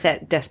 Or is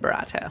that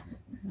desperado?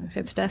 If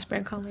it's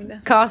desperate, call me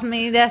desperate. Calls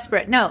me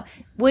desperate. No,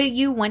 what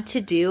you want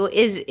to do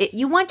is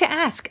you want to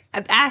ask.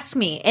 Ask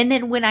me. And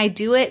then when I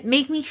do it,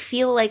 make me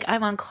feel like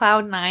I'm on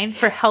cloud 9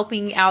 for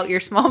helping out your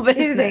small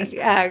business.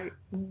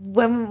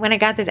 When I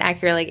got this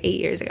Acura like 8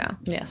 years ago,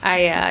 yes,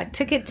 I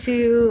took it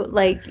to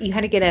like, you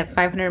had to get a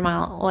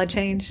 500-mile oil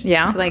change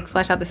to like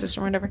flush out the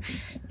system or whatever.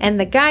 And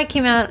the guy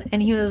came out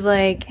and he was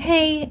like,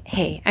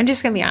 hey, I'm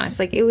just going to be honest.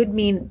 Like, it would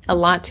mean a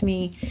lot to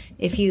me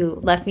if you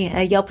left me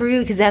a Yelp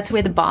review because that's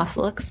where the boss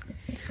looks.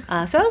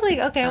 So I was like,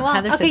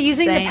 okay,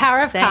 using the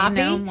power of copy,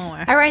 no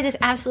more. I write this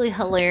absolutely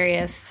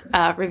hilarious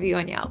review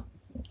on Yelp.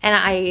 And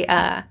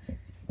I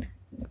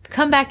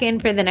come back in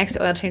for the next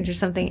oil change or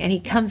something. And he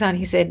comes out and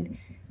he said,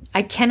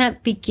 I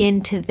cannot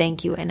begin to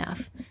thank you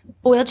enough.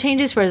 Oil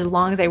changes for as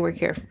long as I work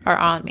here are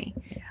on me.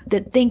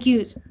 Thank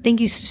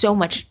you so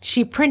much.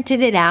 She printed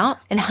it out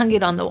and hung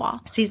it on the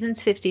wall.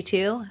 Seasons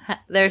 52,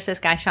 there's this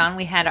guy, Sean.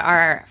 We had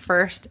our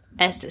first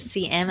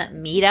SCM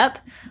meetup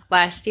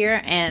last year,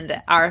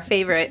 and our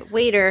favorite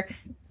waiter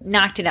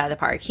knocked it out of the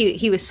park.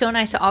 He was so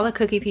nice to all the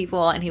cookie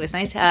people, and he was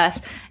nice to us,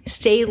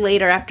 stayed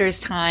later after his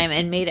time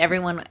and made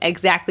everyone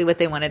exactly what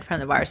they wanted from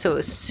the bar. So it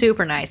was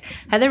super nice.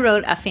 Heather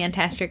wrote a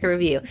fantastic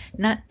review.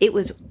 It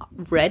was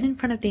read in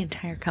front of the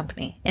entire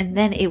company, and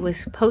then it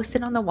was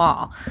posted on the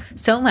wall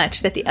so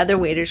much that the other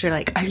waiters are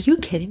like, are you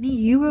kidding me?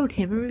 You wrote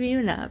him a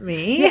review, not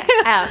me?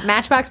 Yeah.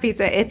 Matchbox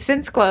Pizza, it's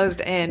since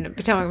closed in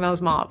Potomac Mills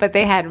Mall, but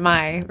they had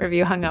my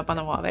review hung up on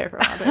the wall there for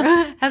a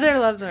while. Heather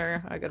loves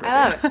her a good review.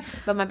 I love it.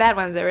 But my bad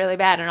ones are really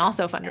bad and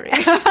also fun to read.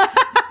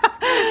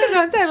 Because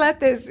once I let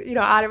this,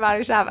 auto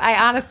body shop, I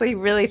honestly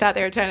really thought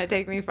they were trying to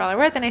take me for all they're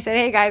worth. And I said,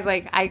 hey guys,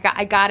 like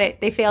I got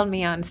it. They failed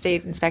me on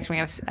state inspection. We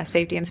have a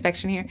safety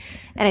inspection here.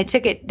 And I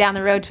took it down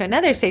the road to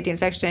another safety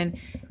inspection.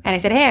 And I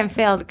said, hey, I'm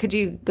failed. Could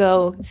you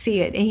go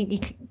see it?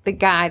 And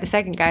the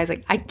second guy is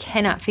like, I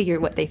cannot figure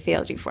what they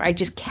failed you for. I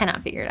just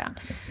cannot figure it out.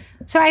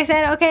 So I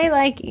said,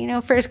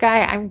 okay, first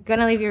guy, I'm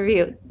going to leave you a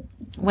review.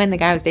 When the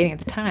guy I was dating at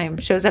the time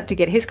shows up to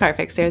get his car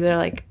fixed they're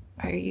like,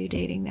 are you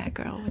dating that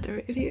girl with the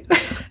review?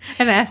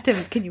 And I asked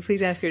him, can you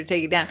please ask her to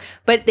take it down?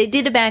 But they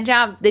did a bad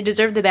job. They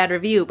deserved the bad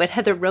review. But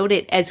Heather wrote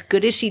it as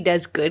good as she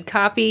does good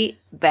copy,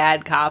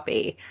 bad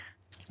copy.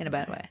 In a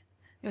bad way.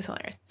 It was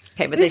hilarious.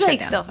 Okay, but it was they shut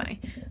down. Still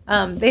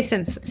funny. They've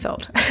since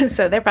sold.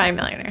 So they're probably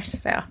millionaires.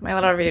 So my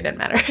little review didn't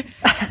matter.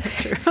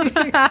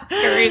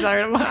 Careers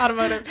are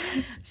automotive.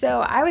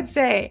 So I would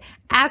say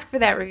ask for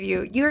that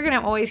review. You're going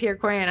to always hear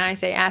Corey and I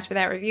say ask for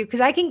that review because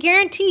I can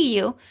guarantee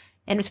you,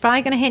 and it's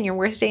probably going to hit your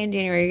worst day in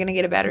January, you're going to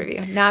get a bad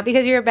review. Not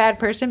because you're a bad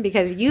person,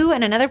 because you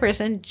and another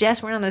person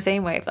just weren't on the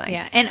same wavelength.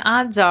 Yeah, and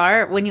odds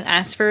are, when you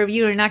ask for a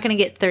review, you're not going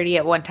to get 30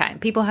 at one time.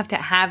 People have to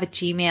have a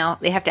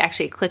Gmail. They have to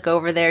actually click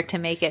over there to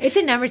make it. It's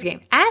a numbers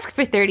game. Ask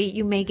for 30,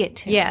 you may get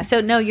 2. Yeah,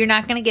 so no, you're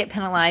not going to get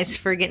penalized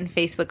for getting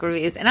Facebook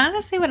reviews. And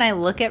honestly, when I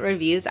look at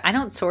reviews, I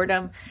don't sort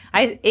them.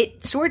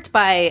 It sorts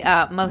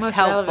by most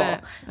helpful.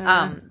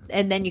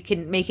 And then you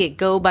can make it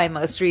go by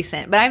most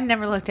recent. But I've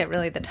never looked at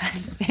really the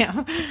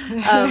timestamp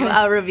of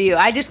a review.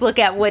 I just look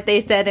at what they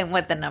said and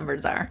what the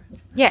numbers are.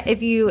 Yeah,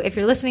 if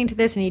you're listening to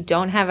this and you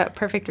don't have a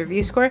perfect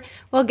review score,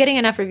 well, getting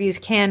enough reviews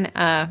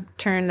can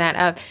turn that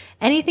up.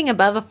 Anything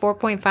above a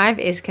 4.5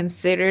 is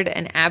considered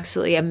an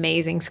absolutely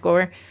amazing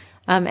score.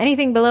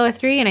 Anything below a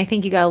 3, and I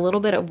think you got a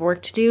little bit of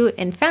work to do.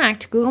 In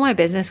fact, Google My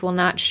Business will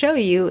not show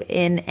you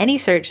in any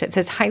search that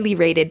says highly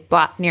rated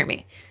blot near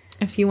me.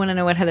 If you want to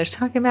know what Heather's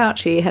talking about,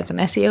 she has an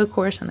SEO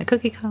course on the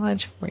Cookie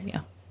College for you.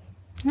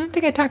 I don't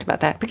think I talked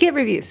about that, but get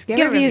reviews. Get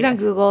reviews on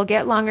Google.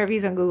 Get long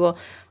reviews on Google.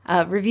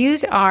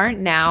 Reviews are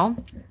now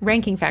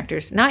ranking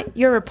factors. Not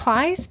your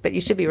replies, but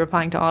you should be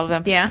replying to all of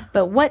them. Yeah.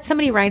 But what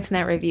somebody writes in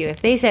that review,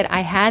 if they said, I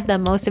had the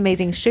most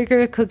amazing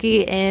sugar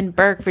cookie in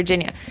Burke,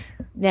 Virginia,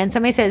 then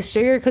somebody says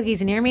sugar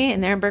cookies near me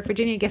and they're in Burke,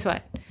 Virginia, guess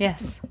what?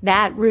 Yes.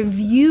 That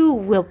review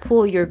will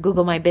pull your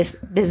Google My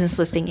Business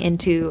listing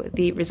into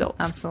the results.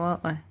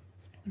 Absolutely.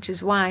 Which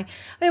is why,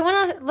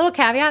 one little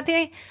caveat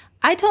there.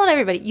 I told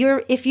everybody,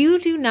 if you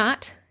do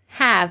not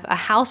have a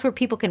house where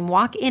people can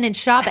walk in and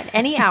shop at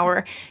any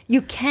hour.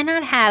 You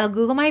cannot have a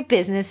Google My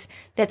Business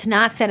that's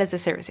not set as a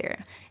service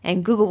area.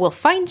 And Google will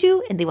find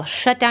you and they will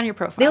shut down your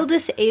profile. They'll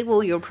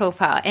disable your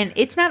profile. And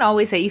it's not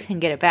always that you can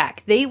get it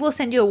back. They will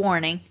send you a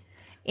warning.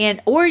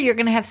 Or you're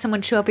going to have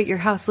someone show up at your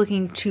house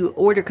looking to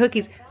order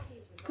cookies.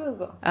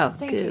 Google. Oh,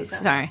 Google.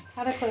 Sorry.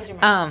 How to close your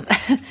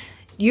mouth.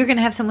 You're going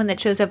to have someone that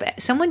shows up.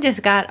 Someone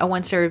just got a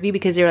 1-star review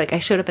because they're like, I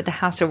showed up at the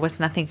house. There was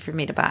nothing for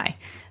me to buy.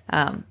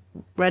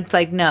 Red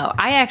flag, no.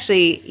 I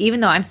actually, even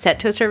though I'm set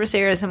to a service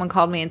area, someone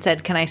called me and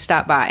said, can I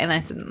stop by? And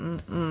I said,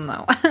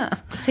 no.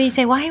 So you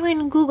say, why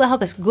wouldn't Google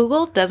help us?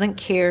 Google doesn't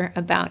care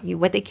about you.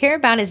 What they care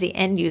about is the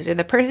end user,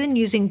 the person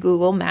using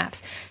Google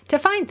Maps to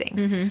find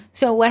things. Mm-hmm.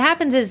 So what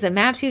happens is the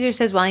Maps user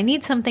says, well, I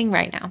need something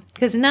right now,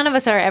 because none of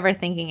us are ever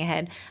thinking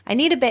ahead. I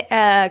need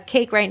a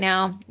cake right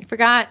now. I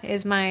forgot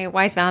is my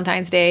wife's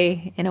Valentine's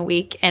Day in a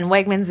week, and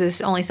Wegmans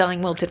is only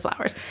selling wilted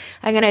flowers.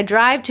 I'm going to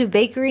drive to a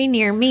bakery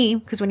near me,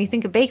 because when you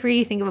think of bakery,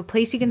 you think of a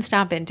place you can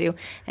stop into.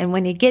 And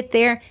when you get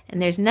there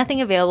and there's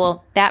nothing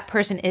available, that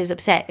person is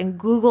upset. And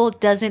Google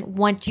doesn't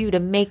want you to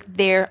make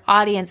their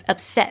audience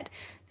upset.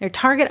 Their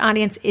target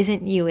audience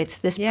isn't you. It's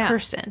this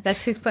person.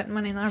 That's who's putting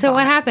money in our So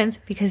what happens?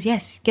 Because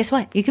yes, guess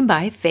what? You can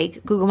buy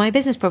fake Google My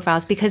Business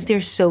profiles because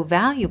they're so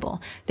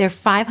valuable. They're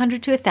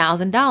 $500 to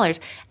 $1,000.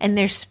 And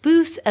they're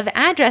spoofs of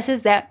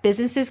addresses that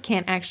businesses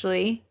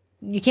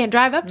you can't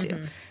drive up to.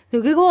 Mm-hmm.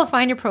 So Google will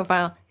find your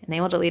profile and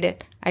they will delete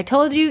it. I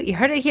told you, you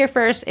heard it here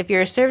first. If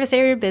you're a service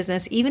area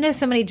business, even if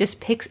somebody just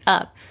picks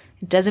up,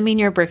 it doesn't mean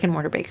you're a brick and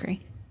mortar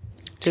bakery.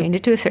 Change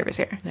it to a service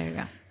area. There you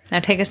go. Now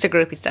take us to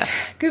groupie stuff.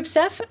 Group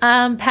stuff.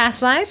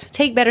 Past lives.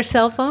 Take better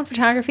cell phone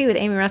photography with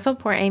Amy Russell.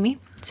 Poor Amy.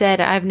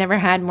 Said, I've never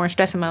had more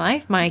stress in my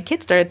life. My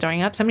kids started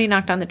throwing up. Somebody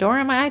knocked on the door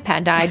and my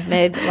iPad died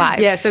mid-live.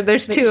 Yeah, so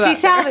there's two. She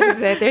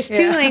salvages it. There's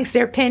two links.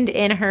 They're pinned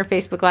in her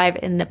Facebook Live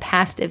in the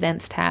past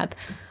events tab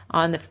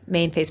on the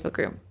main Facebook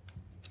group.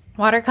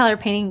 Watercolor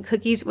painting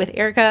cookies with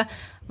Erica.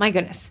 My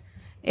goodness.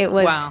 It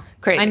was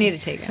crazy. I need to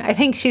take it. I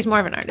think she's more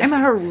of an artist. I'm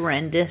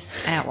horrendous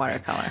at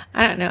watercolor.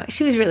 I don't know.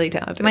 She was really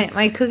talented.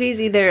 My cookies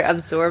either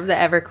absorb the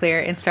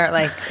Everclear and start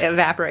like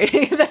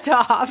evaporating the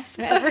tops.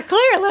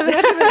 Everclear, love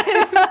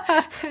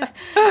it.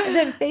 And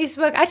then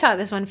Facebook, I taught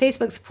this one,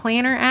 Facebook's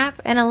planner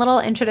app and a little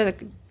intro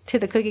to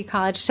the Cookie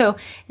College. So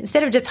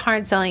instead of just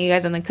hard selling you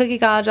guys on the Cookie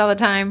College all the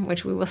time,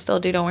 which we will still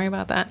do, don't worry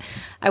about that,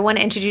 I want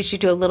to introduce you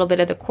to a little bit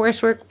of the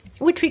coursework,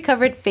 which we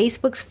covered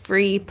Facebook's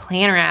free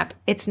planner app.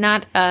 It's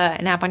not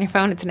an app on your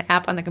phone. It's an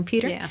app on the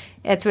computer. Yeah.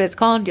 That's what it's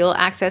called. You'll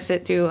access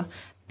it through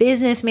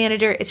Business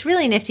Manager. It's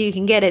really nifty. You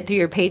can get it through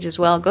your page as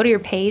well. Go to your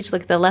page,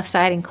 look at the left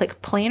side and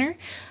click Planner.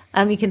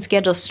 You can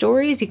schedule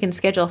stories. You can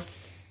schedule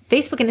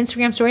Facebook and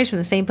Instagram stories from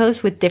the same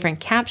post with different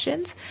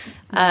captions.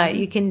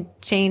 You can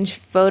change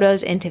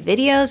photos into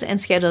videos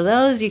and schedule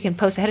those. You can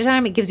post ahead of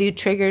time. It gives you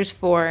triggers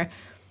for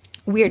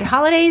weird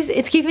holidays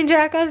it's keeping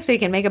track of, so you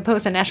can make a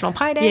post on National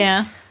Pie Day.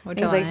 Yeah.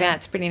 Things like that.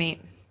 It's pretty neat.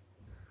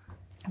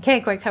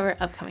 Okay, quick cover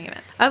upcoming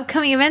events.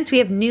 Upcoming events, we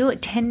have new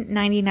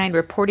 1099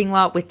 reporting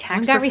law with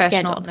tax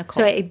professional Nicole.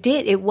 So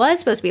it was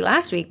supposed to be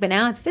last week, but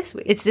now it's this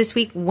week. It's this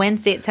week,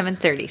 Wednesday at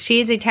 7:30.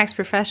 She is a tax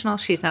professional.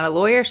 She's not a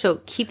lawyer,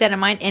 so keep that in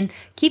mind. And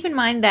keep in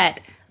mind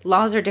that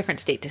laws are different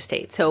state to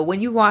state. So when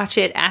you watch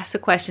it, ask the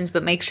questions,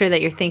 but make sure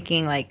that you're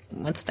thinking like,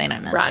 what state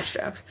I'm in. Broad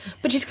strokes.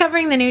 But she's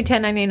covering the new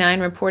 1099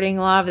 reporting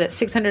law of that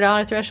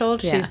 $600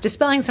 threshold. Yeah. She's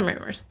dispelling some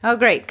rumors. Oh,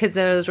 great, because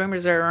those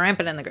rumors are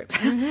rampant in the groups.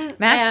 Mm-hmm.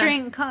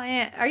 Mastering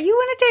client. Are you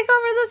going to take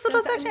over this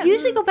little section?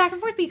 Usually go back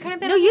and forth, but you kind of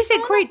been. No, you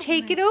said, Corey,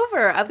 take it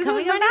over.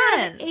 Upcoming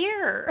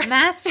events.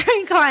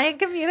 Mastering client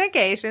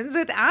communications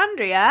with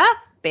Andrea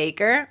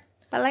Baker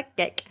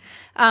Balekik.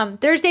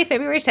 Thursday,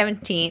 February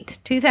 17th,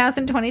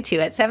 2022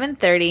 at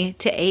 7:30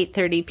 to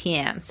 8:30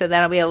 p.m. So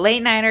that'll be a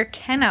late nighter.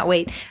 Cannot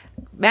wait.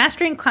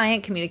 Mastering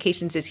client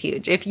communications is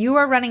huge. If you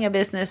are running a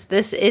business,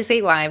 this is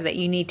a live that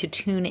you need to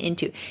tune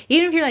into.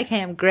 Even if you're like,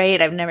 hey, I'm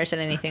great, I've never said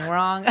anything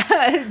wrong,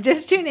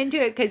 just tune into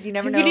it because you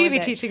never know. You need to be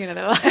teaching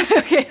another live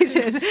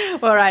occasion.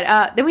 All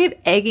right. Then we have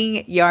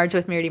egging yards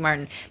with Mary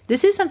Martin.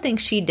 This is something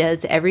she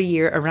does every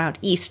year around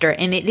Easter,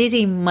 and it is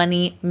a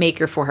money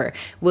maker for her.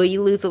 Will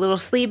you lose a little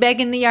sleeve egg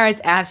in the yards?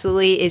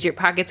 Absolutely. Is your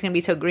pockets going to be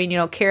so green you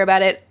don't care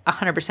about it?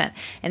 100%.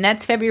 And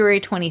that's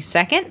February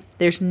 22nd.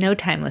 There's no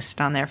time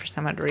listed on there for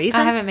some odd reason.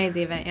 I haven't made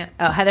the event yet.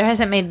 Oh, Heather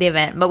hasn't made the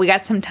event, but we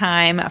got some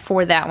time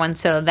for that one.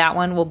 So that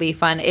one will be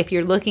fun. If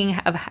you're looking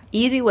for an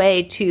easy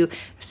way to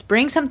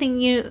bring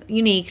something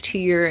unique to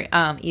your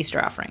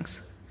Easter offerings.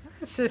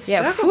 It's just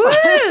okay,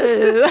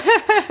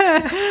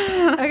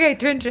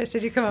 Trintress,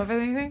 did you come up with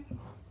anything?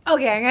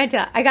 Okay, I'm going to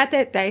tell. I got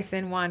that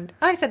Dyson wand.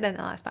 Oh, I said that in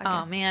the last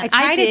podcast. Oh, man. I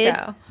tried it,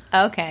 though.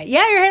 Okay.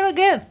 Yeah, your hair looked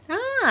good.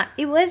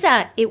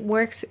 It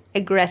works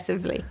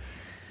aggressively.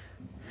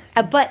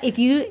 But if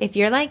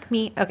you're like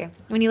me, okay,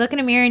 when you look in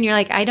a mirror and you're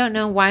like, I don't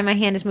know why my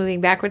hand is moving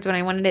backwards when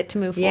I wanted it to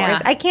move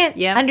forwards. I can't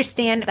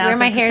understand where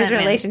my hair is in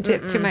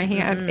relationship to my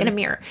hand in a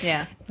mirror.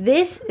 Yeah.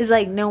 This is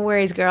like, no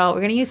worries, girl. We're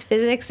going to use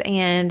physics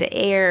and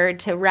air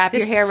to wrap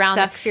your hair around.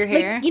 Sucks your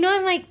hair. Like,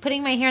 I'm like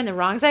putting my hair on the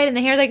wrong side and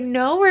the hair's like,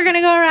 no, we're going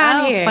to go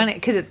around here. Funny,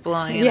 because it's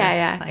blowing.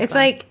 Yeah. It's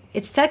like,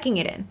 it's tucking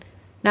it in,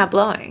 not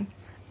blowing.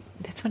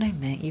 That's what I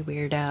meant, you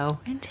weirdo.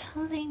 I'm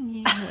telling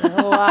you.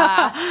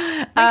 Wow.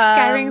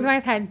 Skyring's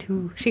wife had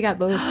two. She got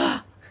both.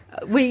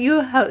 Wait,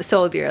 you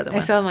sold your other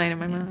one? I sold mine to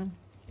my mom.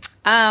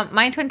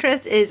 My twin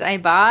twist is I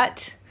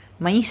bought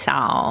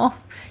myself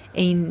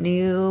a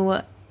new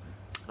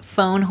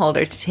phone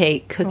holder to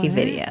take cookie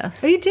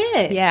videos. Oh, you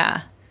did?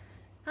 Yeah.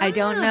 I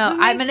don't know.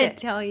 I'm going to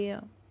tell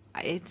you.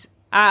 It's.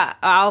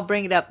 I'll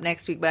bring it up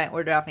next week, but I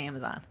ordered it off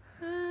Amazon.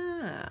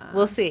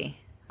 We'll see.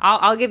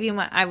 I'll give you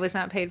my. I was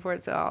not paid for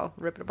it, so I'll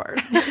rip it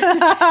apart.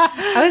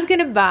 I was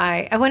gonna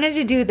buy. I wanted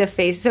to do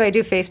so I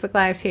do Facebook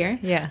Lives here.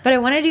 Yeah. But I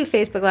want to do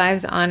Facebook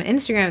Lives on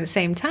Instagram at the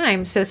same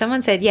time. So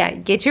someone said, "Yeah,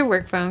 get your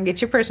work phone, get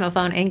your personal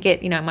phone, and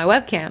get my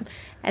webcam,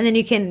 and then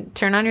you can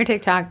turn on your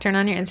TikTok, turn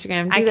on your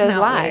Instagram, do those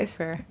lives."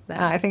 For that.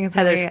 I think it's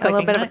a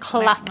little bit of a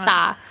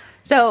cluster.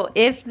 So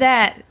if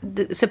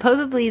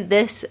supposedly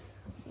this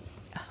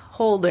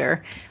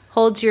holder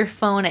holds your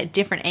phone at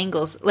different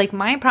angles. Like,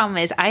 my problem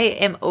is I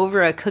am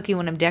over a cookie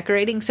when I'm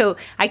decorating, so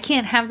I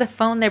can't have the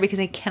phone there because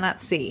I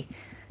cannot see.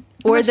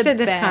 How much did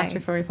this cost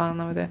before we fall in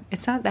love with it?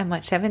 It's not that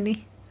much,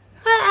 70.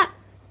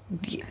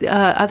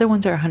 Other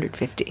ones are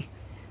 150.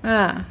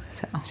 So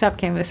Shop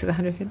Canvas is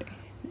 150.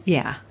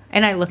 Yeah,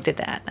 and I looked at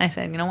that. I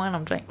said, you know what,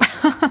 I'm doing.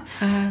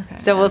 Okay.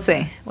 So we'll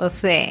see. We'll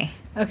see.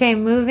 Okay,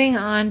 moving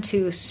on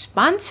to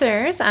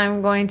sponsors.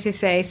 I'm going to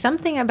say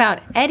something about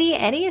Eddie.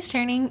 Eddie is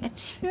turning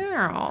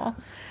 2.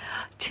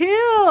 You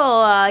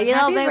Happy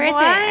little big birthday, boy.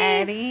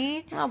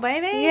 Eddie. Little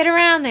baby. You get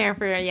around there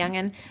for a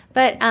youngin'.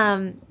 But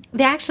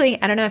they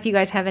actually, I don't know if you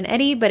guys have an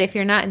Eddie, but if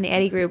you're not in the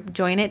Eddie group,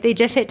 join it. They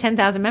just hit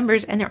 10,000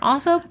 members, and they're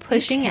also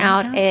pushing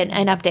out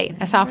an update,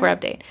 a software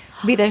update.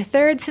 It'll be their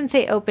third since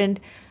they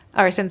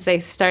since they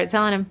started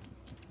selling them.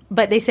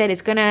 But they said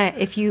it's gonna,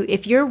 if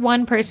you're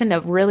one person to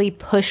really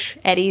push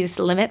Eddie's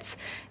limits,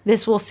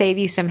 this will save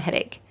you some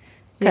headache.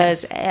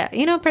 Because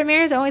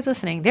Premier is always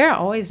listening. They're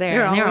always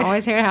there. They're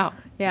always here to help.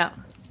 Yeah.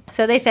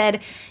 So they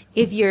said,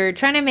 if you're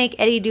trying to make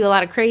Eddie do a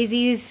lot of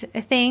crazies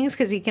things,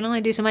 because he can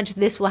only do so much,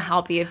 this will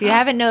help you. If you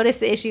haven't noticed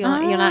the issue, you'll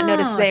not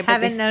notice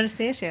the noticed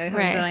the issue. I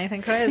haven't done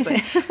anything crazy.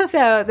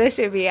 So this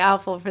should be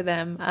helpful for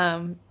them.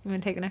 You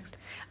want to take it next?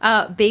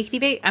 Bakety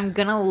Bake. I'm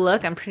going to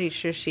look. I'm pretty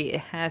sure she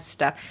has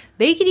stuff.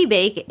 Bakety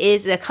Bake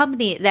is the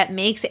company that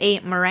makes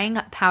a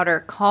meringue powder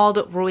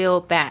called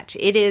Royal Batch.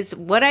 It is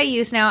what I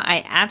use now.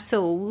 I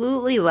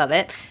absolutely love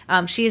it.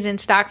 She is in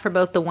stock for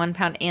both the 1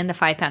 pound and the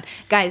 5 pound.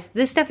 Guys,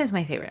 this stuff is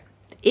my favorite.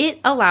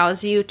 It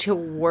allows you to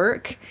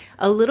work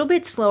a little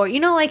bit slower. You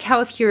know, like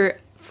how if you're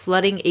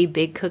flooding a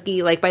big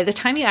cookie, like by the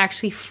time you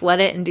actually flood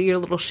it and do your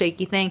little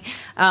shaky thing,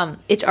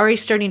 it's already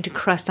starting to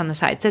crust on the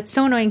sides. That's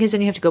so annoying because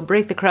then you have to go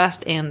break the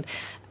crust, and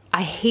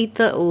I hate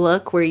the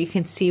look where you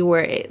can see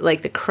where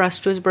the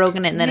crust was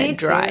broken and then it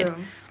dried. Too.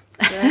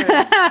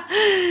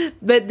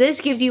 But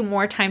this gives you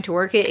more time to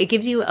work it. It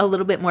gives you a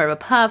little bit more of a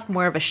puff,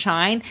 more of a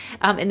shine.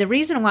 And the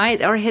reason why,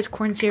 it already has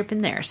corn syrup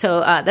in there. So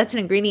that's an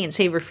ingredient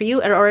saver for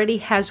you. It already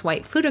has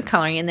white food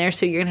coloring in there,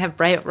 so you're going to have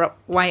bright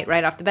white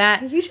right off the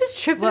bat. You just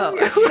tripped over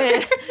your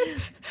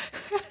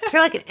I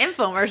feel like an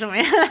infomercial,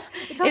 man.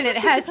 And it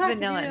has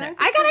vanilla in there.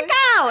 I gotta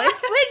go.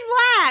 It's pitch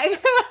black.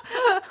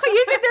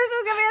 You said this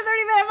was gonna be a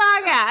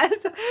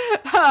 30-minute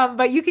podcast.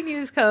 But you can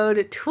use code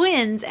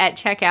TWINS at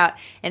checkout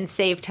and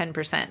save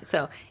 10%.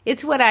 So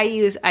it's what I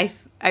use. I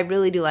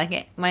really do like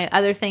it. My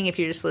other thing, if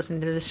you're just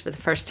listening to this for the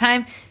first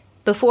time,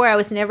 before I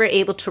was never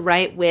able to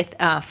write with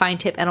fine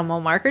tip edible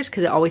markers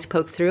because it always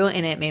poked through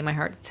and it made my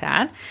heart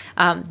sad.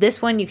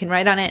 This one, you can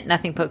write on it,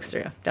 nothing pokes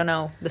through. Don't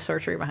know the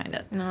sorcery behind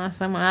it.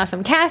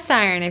 Awesome. Cast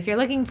Iron. If you're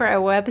looking for a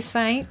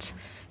website,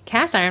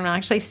 Cast Iron will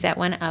actually set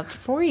one up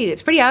for you.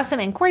 It's pretty awesome.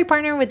 And Corey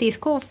partnered with these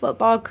cool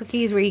football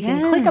cookies where you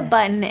can click a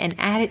button and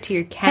add it to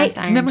your Cast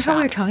Iron remember shop. how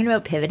we were talking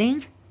about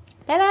pivoting?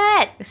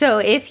 So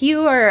if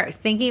you are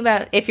thinking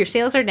about, if your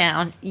sales are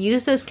down,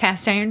 use those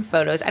cast iron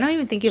photos. I don't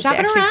even think you have to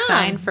actually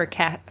sign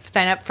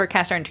up for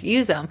cast iron to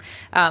use them,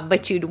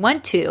 but you'd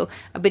want to.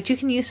 But you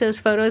can use those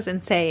photos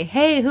and say,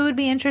 hey, who would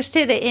be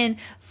interested in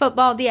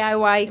football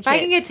DIY kits? If I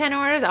can get 10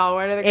 orders, I'll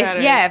order the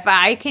cutters. If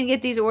I can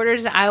get these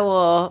orders, I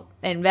will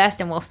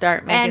invest and we'll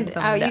start making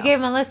some dough. You gave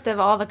them a list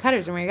of all the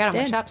cutters and where you got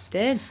them. Shops.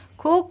 Did.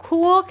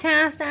 Cool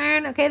cast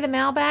iron. Okay, the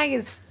mailbag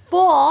is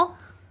full.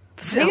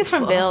 I think it's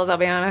from full. Bill's, I'll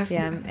be honest.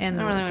 Yeah,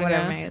 and I don't really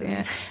want to go. So,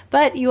 yeah.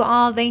 But you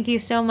all, thank you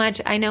so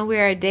much. I know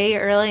we're a day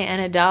early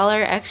and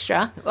 $1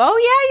 extra. Oh,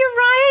 yeah,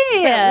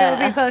 you're right.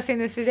 We'll be posting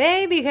this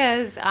today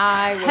because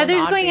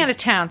Heather's going out of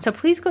town, so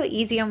please go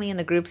easy on me in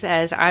the groups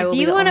as I will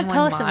be the only one modding it. If you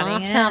want to post some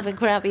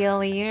off-topic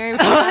ravioli here,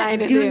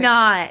 do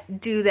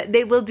not do that.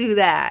 They will do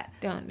that.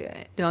 Don't do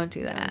it. Don't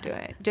do that. Don't do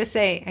it. Just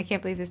say, I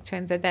can't believe this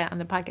twin said that on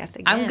the podcast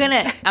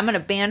again. I'm gonna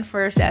ban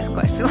first, ask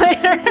question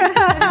later.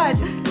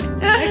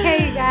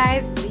 Okay, you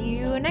guys. See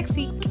you next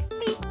week.